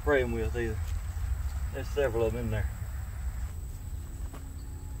thing to spray them with either. There's several of them in there.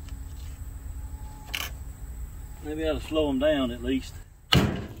 Maybe I ought to slow them down at least.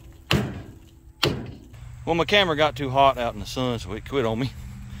 Well, my camera got too hot out in the sun, so it quit on me.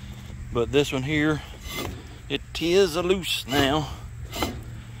 But this one here, it is a loose now.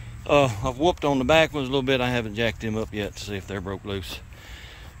 I've whooped on the back ones a little bit. I haven't jacked them up yet to see if they're broke loose.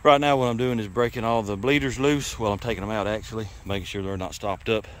 Right now what I'm doing is breaking all the bleeders loose. Well, I'm taking them out actually, making sure they're not stopped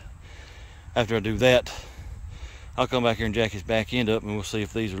up. After I do that, I'll come back here and jack his back end up and we'll see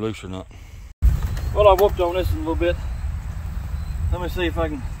if these are loose or not. Well, I whooped on this a little bit. Let me see if I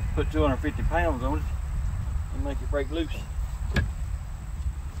can put 250 pounds on it and make it break loose.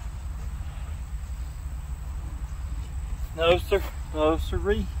 No, sir. No,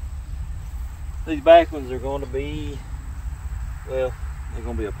 sirree. These back ones are going to be, well, they're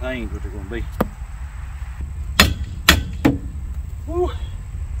going to be a pain, what they're going to be. Whew.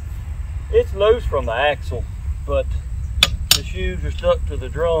 It's loose from the axle, but the shoes are stuck to the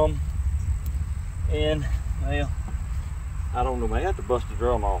drum. And, well, I don't know, may have to bust the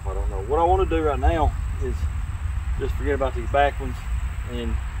drum off, I don't know. What I want to do right now is just forget about these back ones,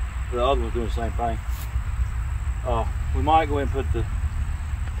 and the other one's doing the same thing. We might go ahead and put the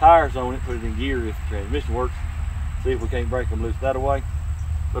tires on it, put it in gear if the transmission works, see if we can't break them loose that way.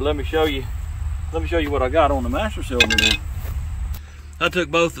 But let me show you what I got on the master cylinder now. I took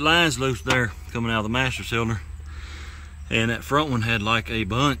both the lines loose there coming out of the master cylinder. And that front one had like a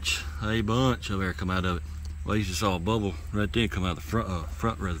bunch of air come out of it. Well, you just saw a bubble right there come out of the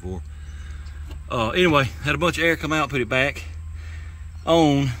front reservoir. Anyway, had a bunch of air come out, put it back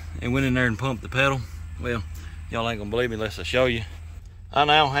on, and went in there and pumped the pedal. Well, y'all ain't gonna believe me unless I show you. I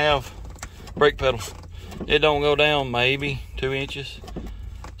now have brake pedals. It don't go down maybe 2 inches.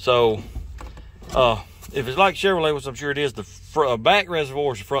 So, if it's like Chevrolet, which I'm sure it is, the back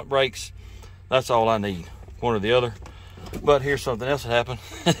reservoirs, the front brakes, that's all I need, one or the other. But here's something else that happened.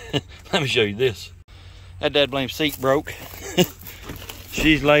 Let me show you this. That dadblame seat broke.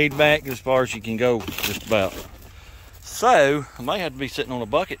 She's laid back as far as she can go, just about. So, I may have to be sitting on a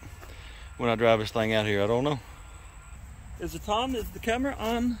bucket when I drive this thing out here. I don't know. Is it on? Is the camera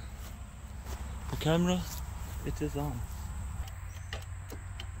on? The camera, it is on.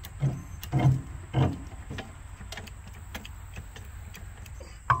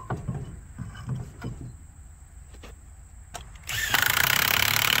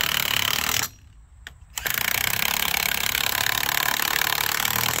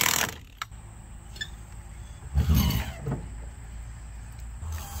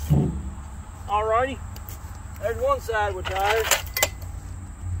 Alrighty, there's one side with tires.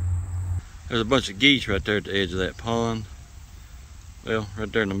 There's a bunch of geese right there at the edge of that pond. Well, right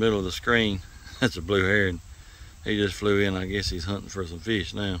there in the middle of the screen, that's a blue heron. He just flew in. I guess he's hunting for some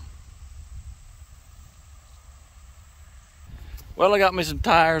fish now. Well, I got me some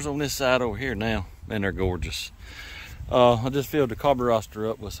tires on this side over here now, and they're gorgeous. I just filled the carburetor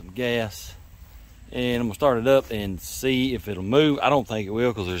up with some gas, and I'm gonna start it up and see if it'll move. I don't think it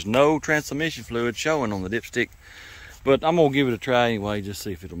will because there's no transmission fluid showing on the dipstick, but I'm gonna give it a try anyway, just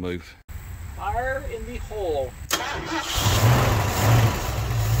see if it'll move. Fire in the hole.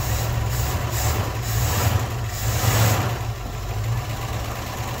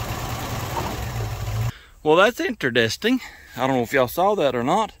 Well, that's interesting. I don't know if y'all saw that or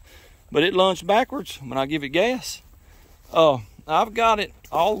not, but it lunged backwards when I give it gas. I've got it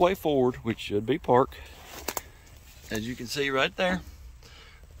all the way forward, which should be park. as you can see right there.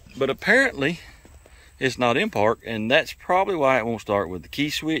 But apparently it's not in park, and that's probably why it won't start with the key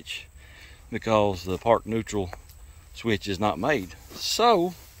switch, because the park neutral switch is not made.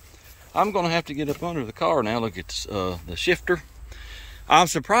 So I'm gonna have to get up under the car now. Look at the shifter. I'm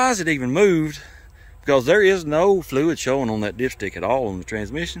surprised it even moved, because there is no fluid showing on that dipstick at all on the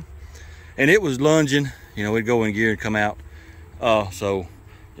transmission, and it was lunging. You know, it'd go in gear and come out. So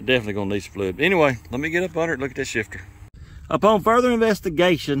it definitely gonna need some fluid. But anyway, let me get up under it and look at that shifter. Upon further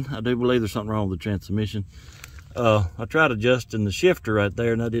investigation, I do believe there's something wrong with the transmission. I tried adjusting the shifter right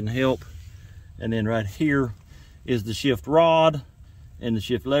there, and that didn't help. And then right here is the shift rod and the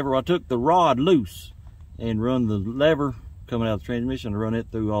shift lever. I took the rod loose and run the lever coming out of the transmission and run it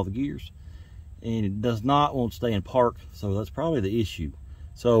through all the gears, and it does not want to stay in park, so that's probably the issue.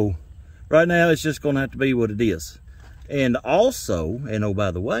 So right now it's just going to have to be what it is. And also, and oh,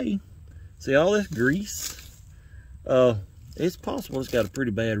 by the way, see all this grease? It's possible it's got a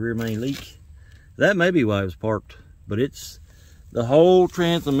pretty bad rear main leak. That may be why it was parked, but it's the whole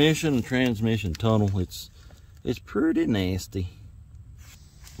transmission and transmission tunnel. It's pretty nasty.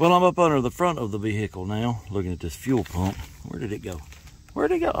 Well, I'm up under the front of the vehicle now, looking at this fuel pump. Where did it go? Where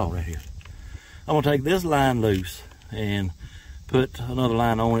did it go? Oh, right here. I'm gonna take this line loose and put another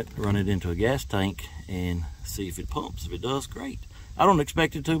line on it, run it into a gas tank, and see if it pumps. If it does, great. I don't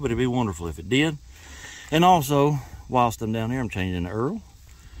expect it to, but it'd be wonderful if it did. And also, whilst I'm down here, I'm changing the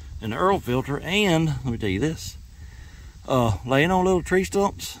Earl filter. And let me tell you this, laying on little tree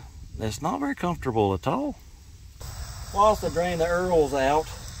stumps, that's not very comfortable at all. Whilst I drain the Earls out,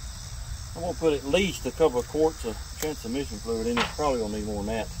 I'm gonna put at least a couple of quarts of transmission fluid in it. Probably gonna need more than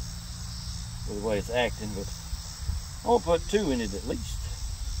that with the way it's acting, but I'm gonna put 2 in it at least.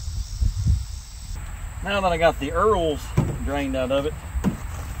 Now that I got the Earls drained out of it,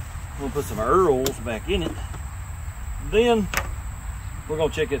 we'll put some Earls back in it. Then we're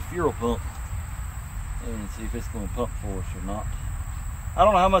gonna check that fuel pump and see if it's gonna pump for us or not. I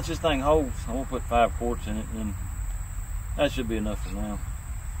don't know how much this thing holds. I'm gonna put 5 quarts in it, and then that should be enough for now.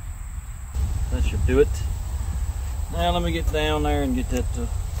 That should do it. Now let me get down there and get that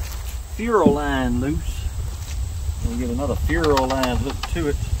fuel line loose. We'll get another fuel line hooked to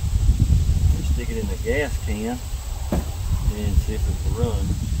it. Stick it in the gas can and see if it will run.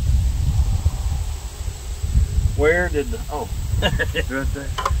 Where did the, oh, right there.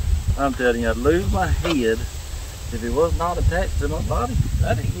 I'm telling you, I'd lose my head if it was not attached to my body.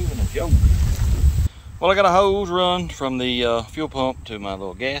 That ain't even a joke. Well, I got a hose run from the fuel pump to my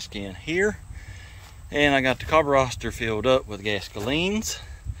little gas can here, and I got the carburetor filled up with gasolines.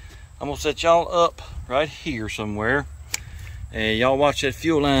 I'm gonna set y'all up right here somewhere, and y'all watch that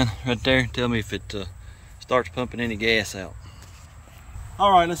fuel line right there. Tell me if it starts pumping any gas out.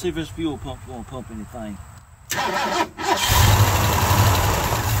 All right, let's see if this fuel pump's gonna pump anything. Still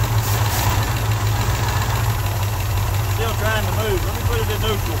trying to move. Let me put it in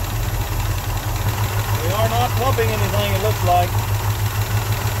neutral. We are not pumping anything, it looks like.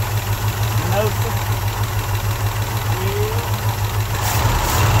 Neutral.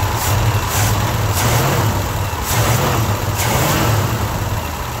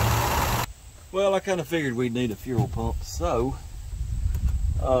 Well, I kind of figured we'd need a fuel pump, so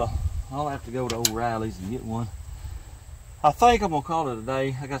I'll have to go to O'Reilly's and get one. I think I'm gonna call it a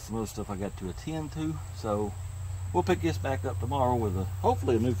day. I got some other stuff I got to attend to, so we'll pick this back up tomorrow with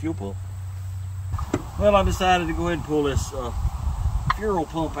hopefully a new fuel pump. Well, I decided to go ahead and pull this fuel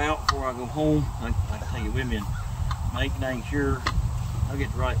pump out before I go home. I can take it with me and make dang sure I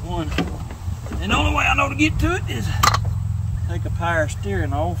get the right one. And the only way I know to get to it is take a power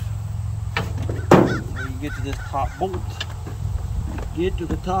steering off. So you get to this top bolt. Get to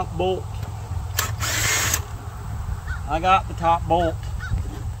the top bolt. I got the top bolt.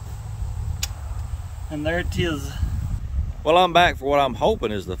 And there it is. Well, I'm back for what I'm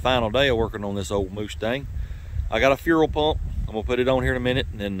hoping is the final day of working on this old MOOstang. I got a fuel pump. I'm gonna put it on here in a minute,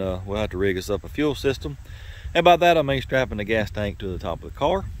 and then we'll have to rig us up a fuel system. And by that I mean strapping the gas tank to the top of the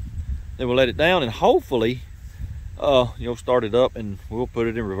car. Then we'll let it down, and hopefully you'll start it up, and we'll put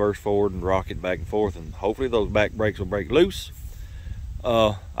it in reverse forward and rock it back and forth, and hopefully those back brakes will break loose.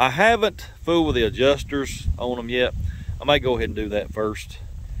 I haven't fooled with the adjusters on them yet. I might go ahead and do that first,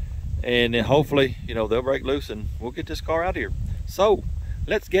 and then hopefully, you know, they'll break loose and we'll get this car out here. So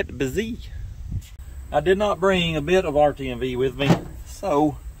let's get busy. I did not bring a bit of RTMV with me,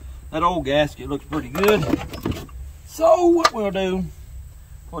 so that old gasket looks pretty good. So what we'll do,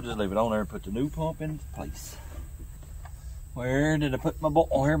 we'll just leave it on there and put the new pump in place. Where did I put my bolt?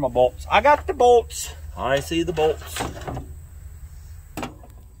 Oh, here are my bolts. I got the bolts. I see the bolts.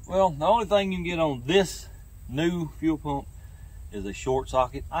 Well, the only thing you can get on this new fuel pump is a short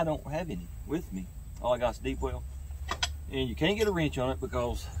socket. I don't have any with me. All I got is deep well. And you can't get a wrench on it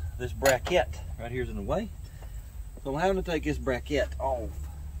because this bracket right here is in the way. So I'm having to take this bracket off.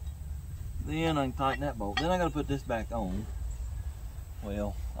 Then I can tighten that bolt. Then I gotta put this back on.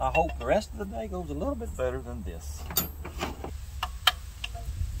 Well, I hope the rest of the day goes a little bit better than this.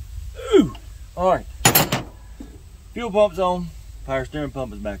 Ooh! Alright. Fuel pump's on. Power steering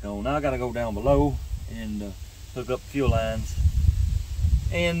pump is back on. Now I gotta go down below and hook up the fuel lines.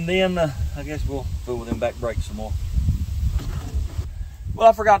 And then I guess we'll fool with them back brakes some more. Well,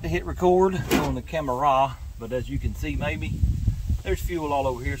 I forgot to hit record on the camera, but as you can see, maybe there's fuel all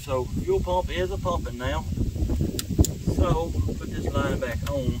over here. So fuel pump is a pumping now. So put this line back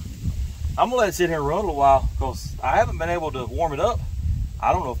on. I'm gonna let it sit here and run a little while because I haven't been able to warm it up.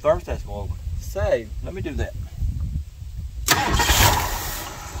 I don't know if thermostat's going over. So let me do that.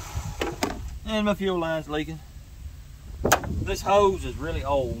 And my fuel line's leaking. This hose is really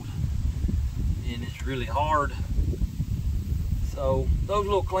old and it's really hard. So those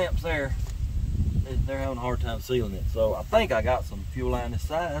little clamps there, they're having a hard time sealing it. So I think I got some fuel line this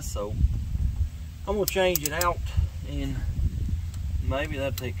size, so I'm gonna change it out and maybe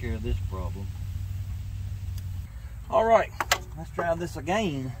that'll take care of this problem. All right, let's try this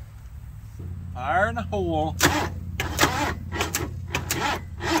again. Fire in the hole.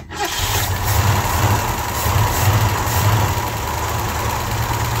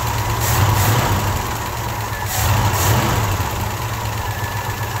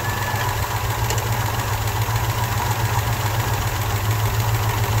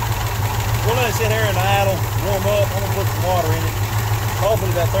 Sit here and idle, warm up. I'm gonna put some water in it.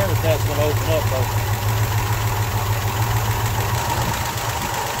 Hopefully that thermostat's gonna open up though.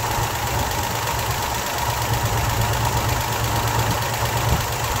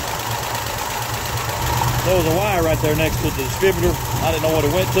 There was a wire right there next to the distributor. I didn't know what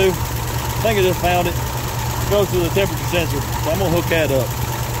it went to. I think I just found it. It goes to the temperature sensor, so I'm gonna hook that up.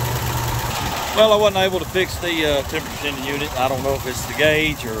 Well, I wasn't able to fix the temperature sensing unit. I don't know if it's the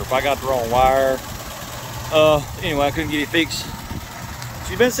gauge or if I got the wrong wire. Anyway, I couldn't get it fixed.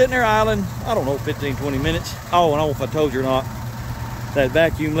 She's been sitting there idling, I don't know, 15, 20 minutes. Oh, and I don't know if I told you or not, that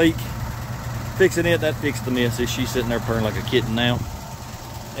vacuum leak, fixing it, that fixed the mess. She's sitting there purring like a kitten now.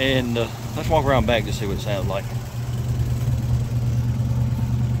 And let's walk around back to see what it sounds like.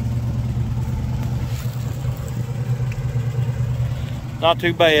 Not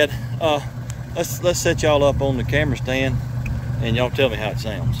too bad. Let's set y'all up on the camera stand and y'all tell me how it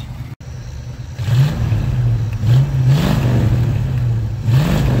sounds.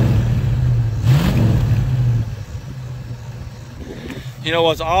 You know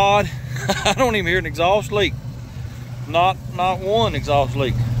what's odd? I don't even hear an exhaust leak. Not one exhaust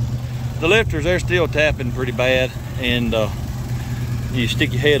leak. The lifters, they're still tapping pretty bad, and you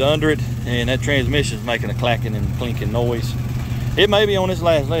stick your head under it and that transmission's making a clacking and clinking noise. It may be on this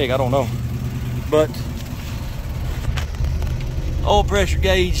last leg, I don't know. But oil pressure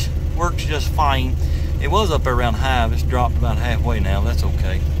gauge works just fine. It was up there around high. It's dropped about halfway now. That's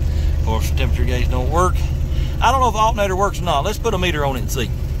okay. Of course, the temperature gauge don't work. I don't know if the alternator works or not. Let's put a meter on it and see.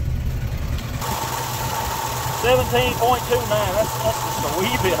 17.29. That's just a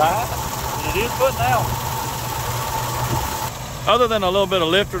wee bit high. But it is putting out. Other than a little bit of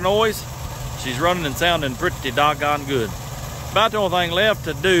lifter noise, she's running and sounding pretty doggone good. About the only thing left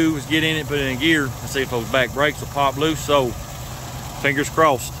to do is get in it, put it in gear, and see if those back brakes will pop loose. So, fingers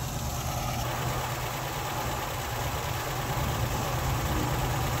crossed.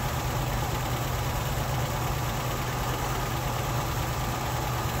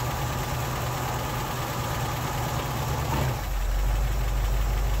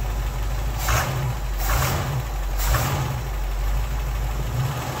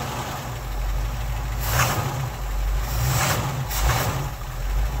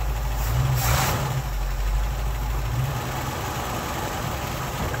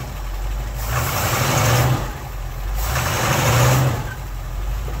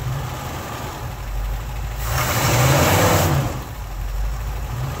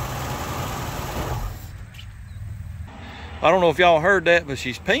 I don't know if y'all heard that, but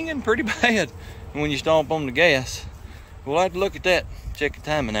she's pinging pretty bad when you stomp on the gas. We'll have to look at that, check the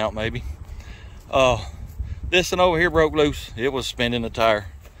timing out maybe. This one over here broke loose. It was spinning the tire.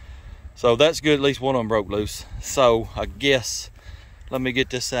 So that's good, at least one of them broke loose. So I guess, let me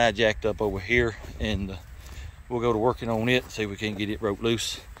get this side jacked up over here and we'll go to working on it, see if we can get it broke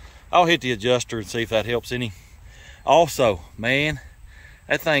loose. I'll hit the adjuster and see if that helps any. Also, man,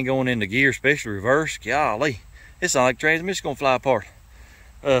 that thing going into gear, especially reverse, golly. It sounds like the transmission's gonna fly apart.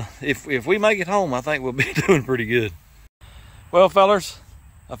 if we make it home, I think we'll be doing pretty good. Well, fellers,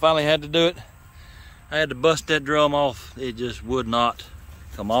 I finally had to do it. I had to bust that drum off. It just would not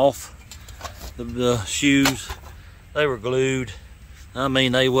come off. The shoes, they were glued. I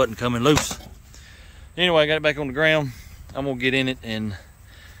mean, they wasn't coming loose. Anyway, I got it back on the ground. I'm gonna get in it and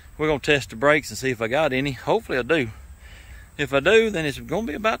we're gonna test the brakes and see if I got any. Hopefully I do. If I do, then it's gonna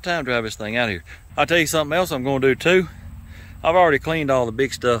be about time to drive this thing out of here. I'll tell you something else I'm gonna do too. I've already cleaned all the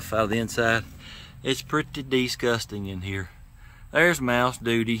big stuff out of the inside. It's pretty disgusting in here. There's mouse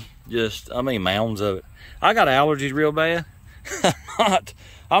duty, mounds of it. I got allergies real bad.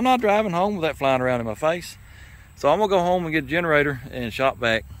 I'm not driving home with that flying around in my face. So I'm gonna go home and get a generator and shop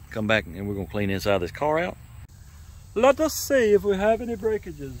back, come back, and we're gonna clean the inside of this car out. Let us see if we have any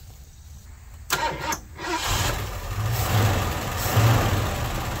breakages.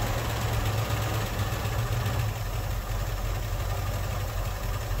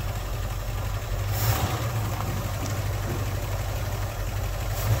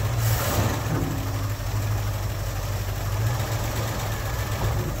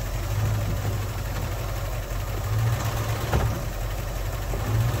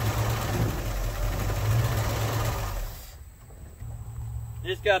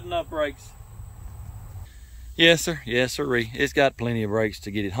 It's got enough brakes. Yes, sir. Yes, sirree. It's got plenty of brakes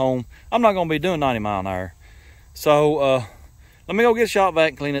to get it home. I'm not going to be doing 90 mile an hour. So, let me go get a shop vac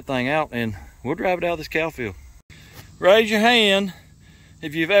and clean that thing out, and we'll drive it out of this cow field. Raise your hand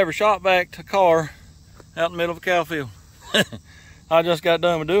if you've ever shop vac a car out in the middle of a cow field. I just got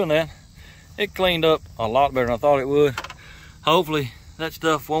done with doing that. It cleaned up a lot better than I thought it would. Hopefully, that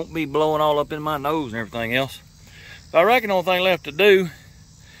stuff won't be blowing all up in my nose and everything else. But I reckon the only thing left to do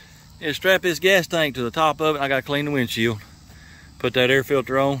is strap this gas tank to the top of it. I gotta clean the windshield, put that air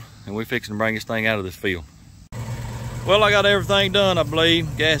filter on, and we're fixing to bring this thing out of this field. Well, I got everything done, I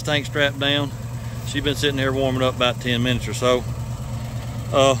believe. Gas tank strapped down. She's been sitting here warming up about 10 minutes or so.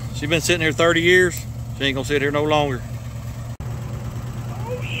 She's been sitting here 30 years. She ain't gonna sit here no longer.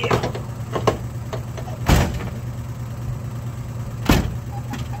 Oh yeah.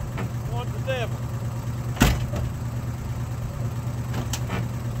 What the devil?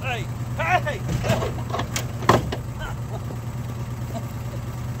 Hey, hey!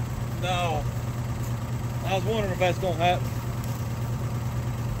 No. I was wondering if that's gonna happen.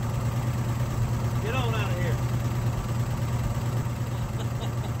 Get on out of here.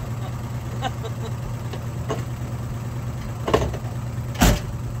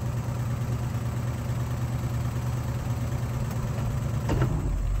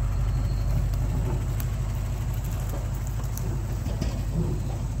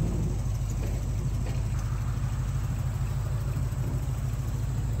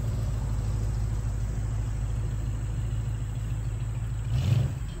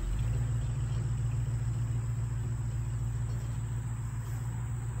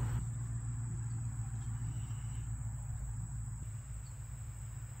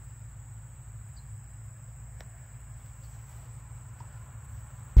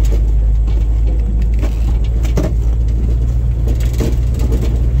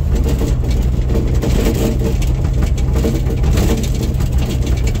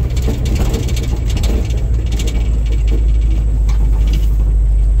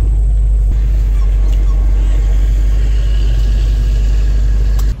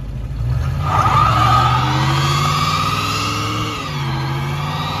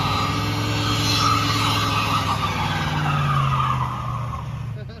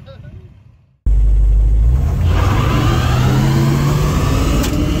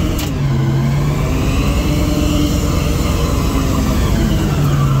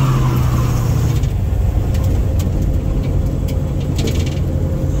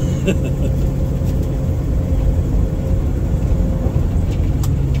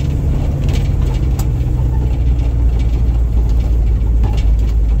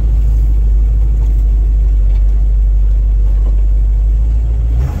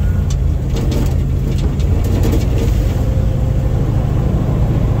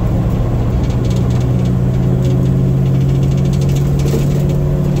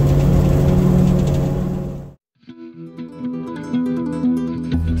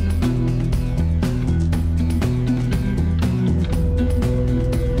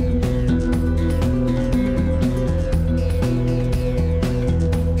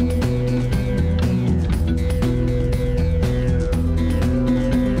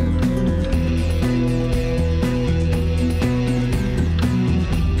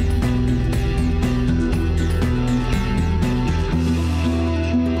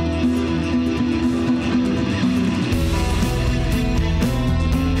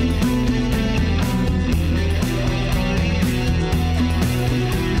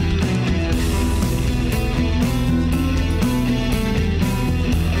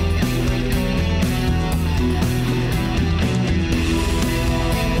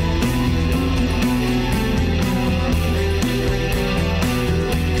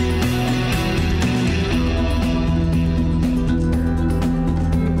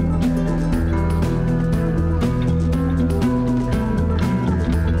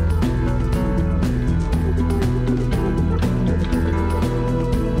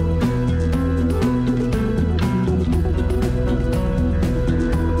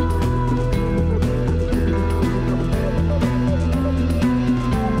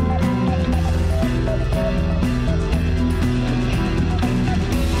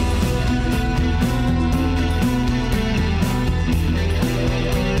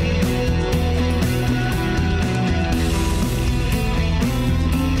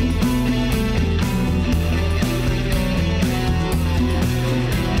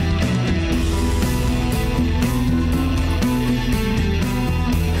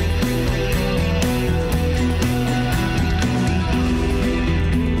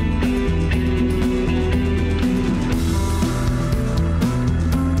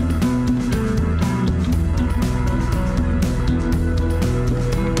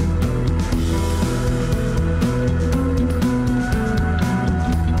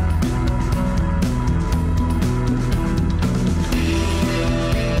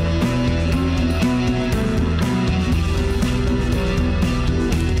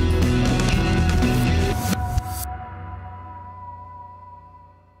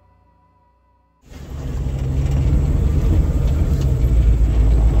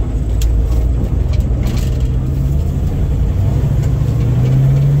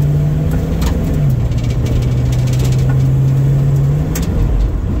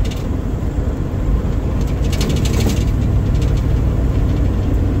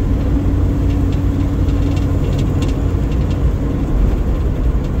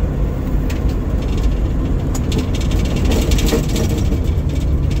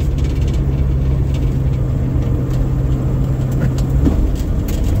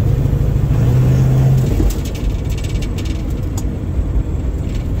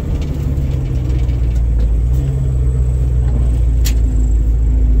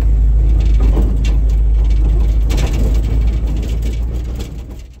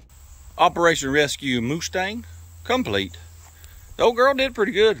 Operation Rescue Mustang complete. The old girl did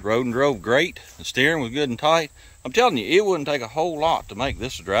pretty good. Rode and drove great. The steering was good and tight. I'm telling you, it wouldn't take a whole lot to make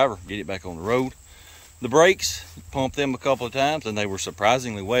this a driver, get it back on the road. The brakes, pumped them a couple of times and they were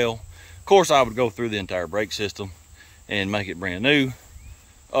surprisingly well. Of course, I would go through the entire brake system and make it brand new.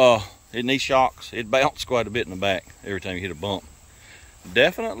 It needs shocks. It bounced quite a bit in the back every time you hit a bump.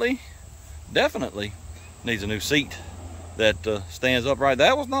 Definitely needs a new seat that stands upright.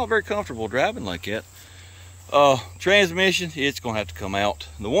 That was not very comfortable driving like that. Transmission, it's gonna have to come out.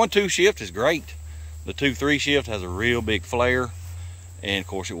 The 1-2 shift is great. The 2-3 shift has a real big flare, and of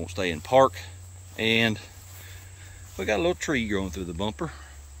course it won't stay in park. And we got a little tree growing through the bumper.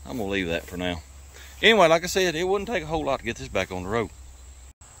 I'm gonna leave that for now. Anyway, like I said, it wouldn't take a whole lot to get this back on the road.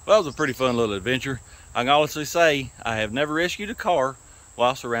 Well, that was a pretty fun little adventure. I can honestly say I have never rescued a car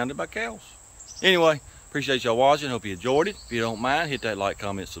while surrounded by cows. Anyway, appreciate y'all watching. Hope you enjoyed it. If you don't mind, hit that like,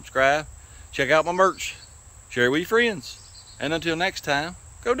 comment, subscribe. Check out my merch. Share it with your friends. And until next time,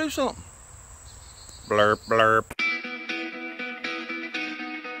 go do something. Blurp, blurp.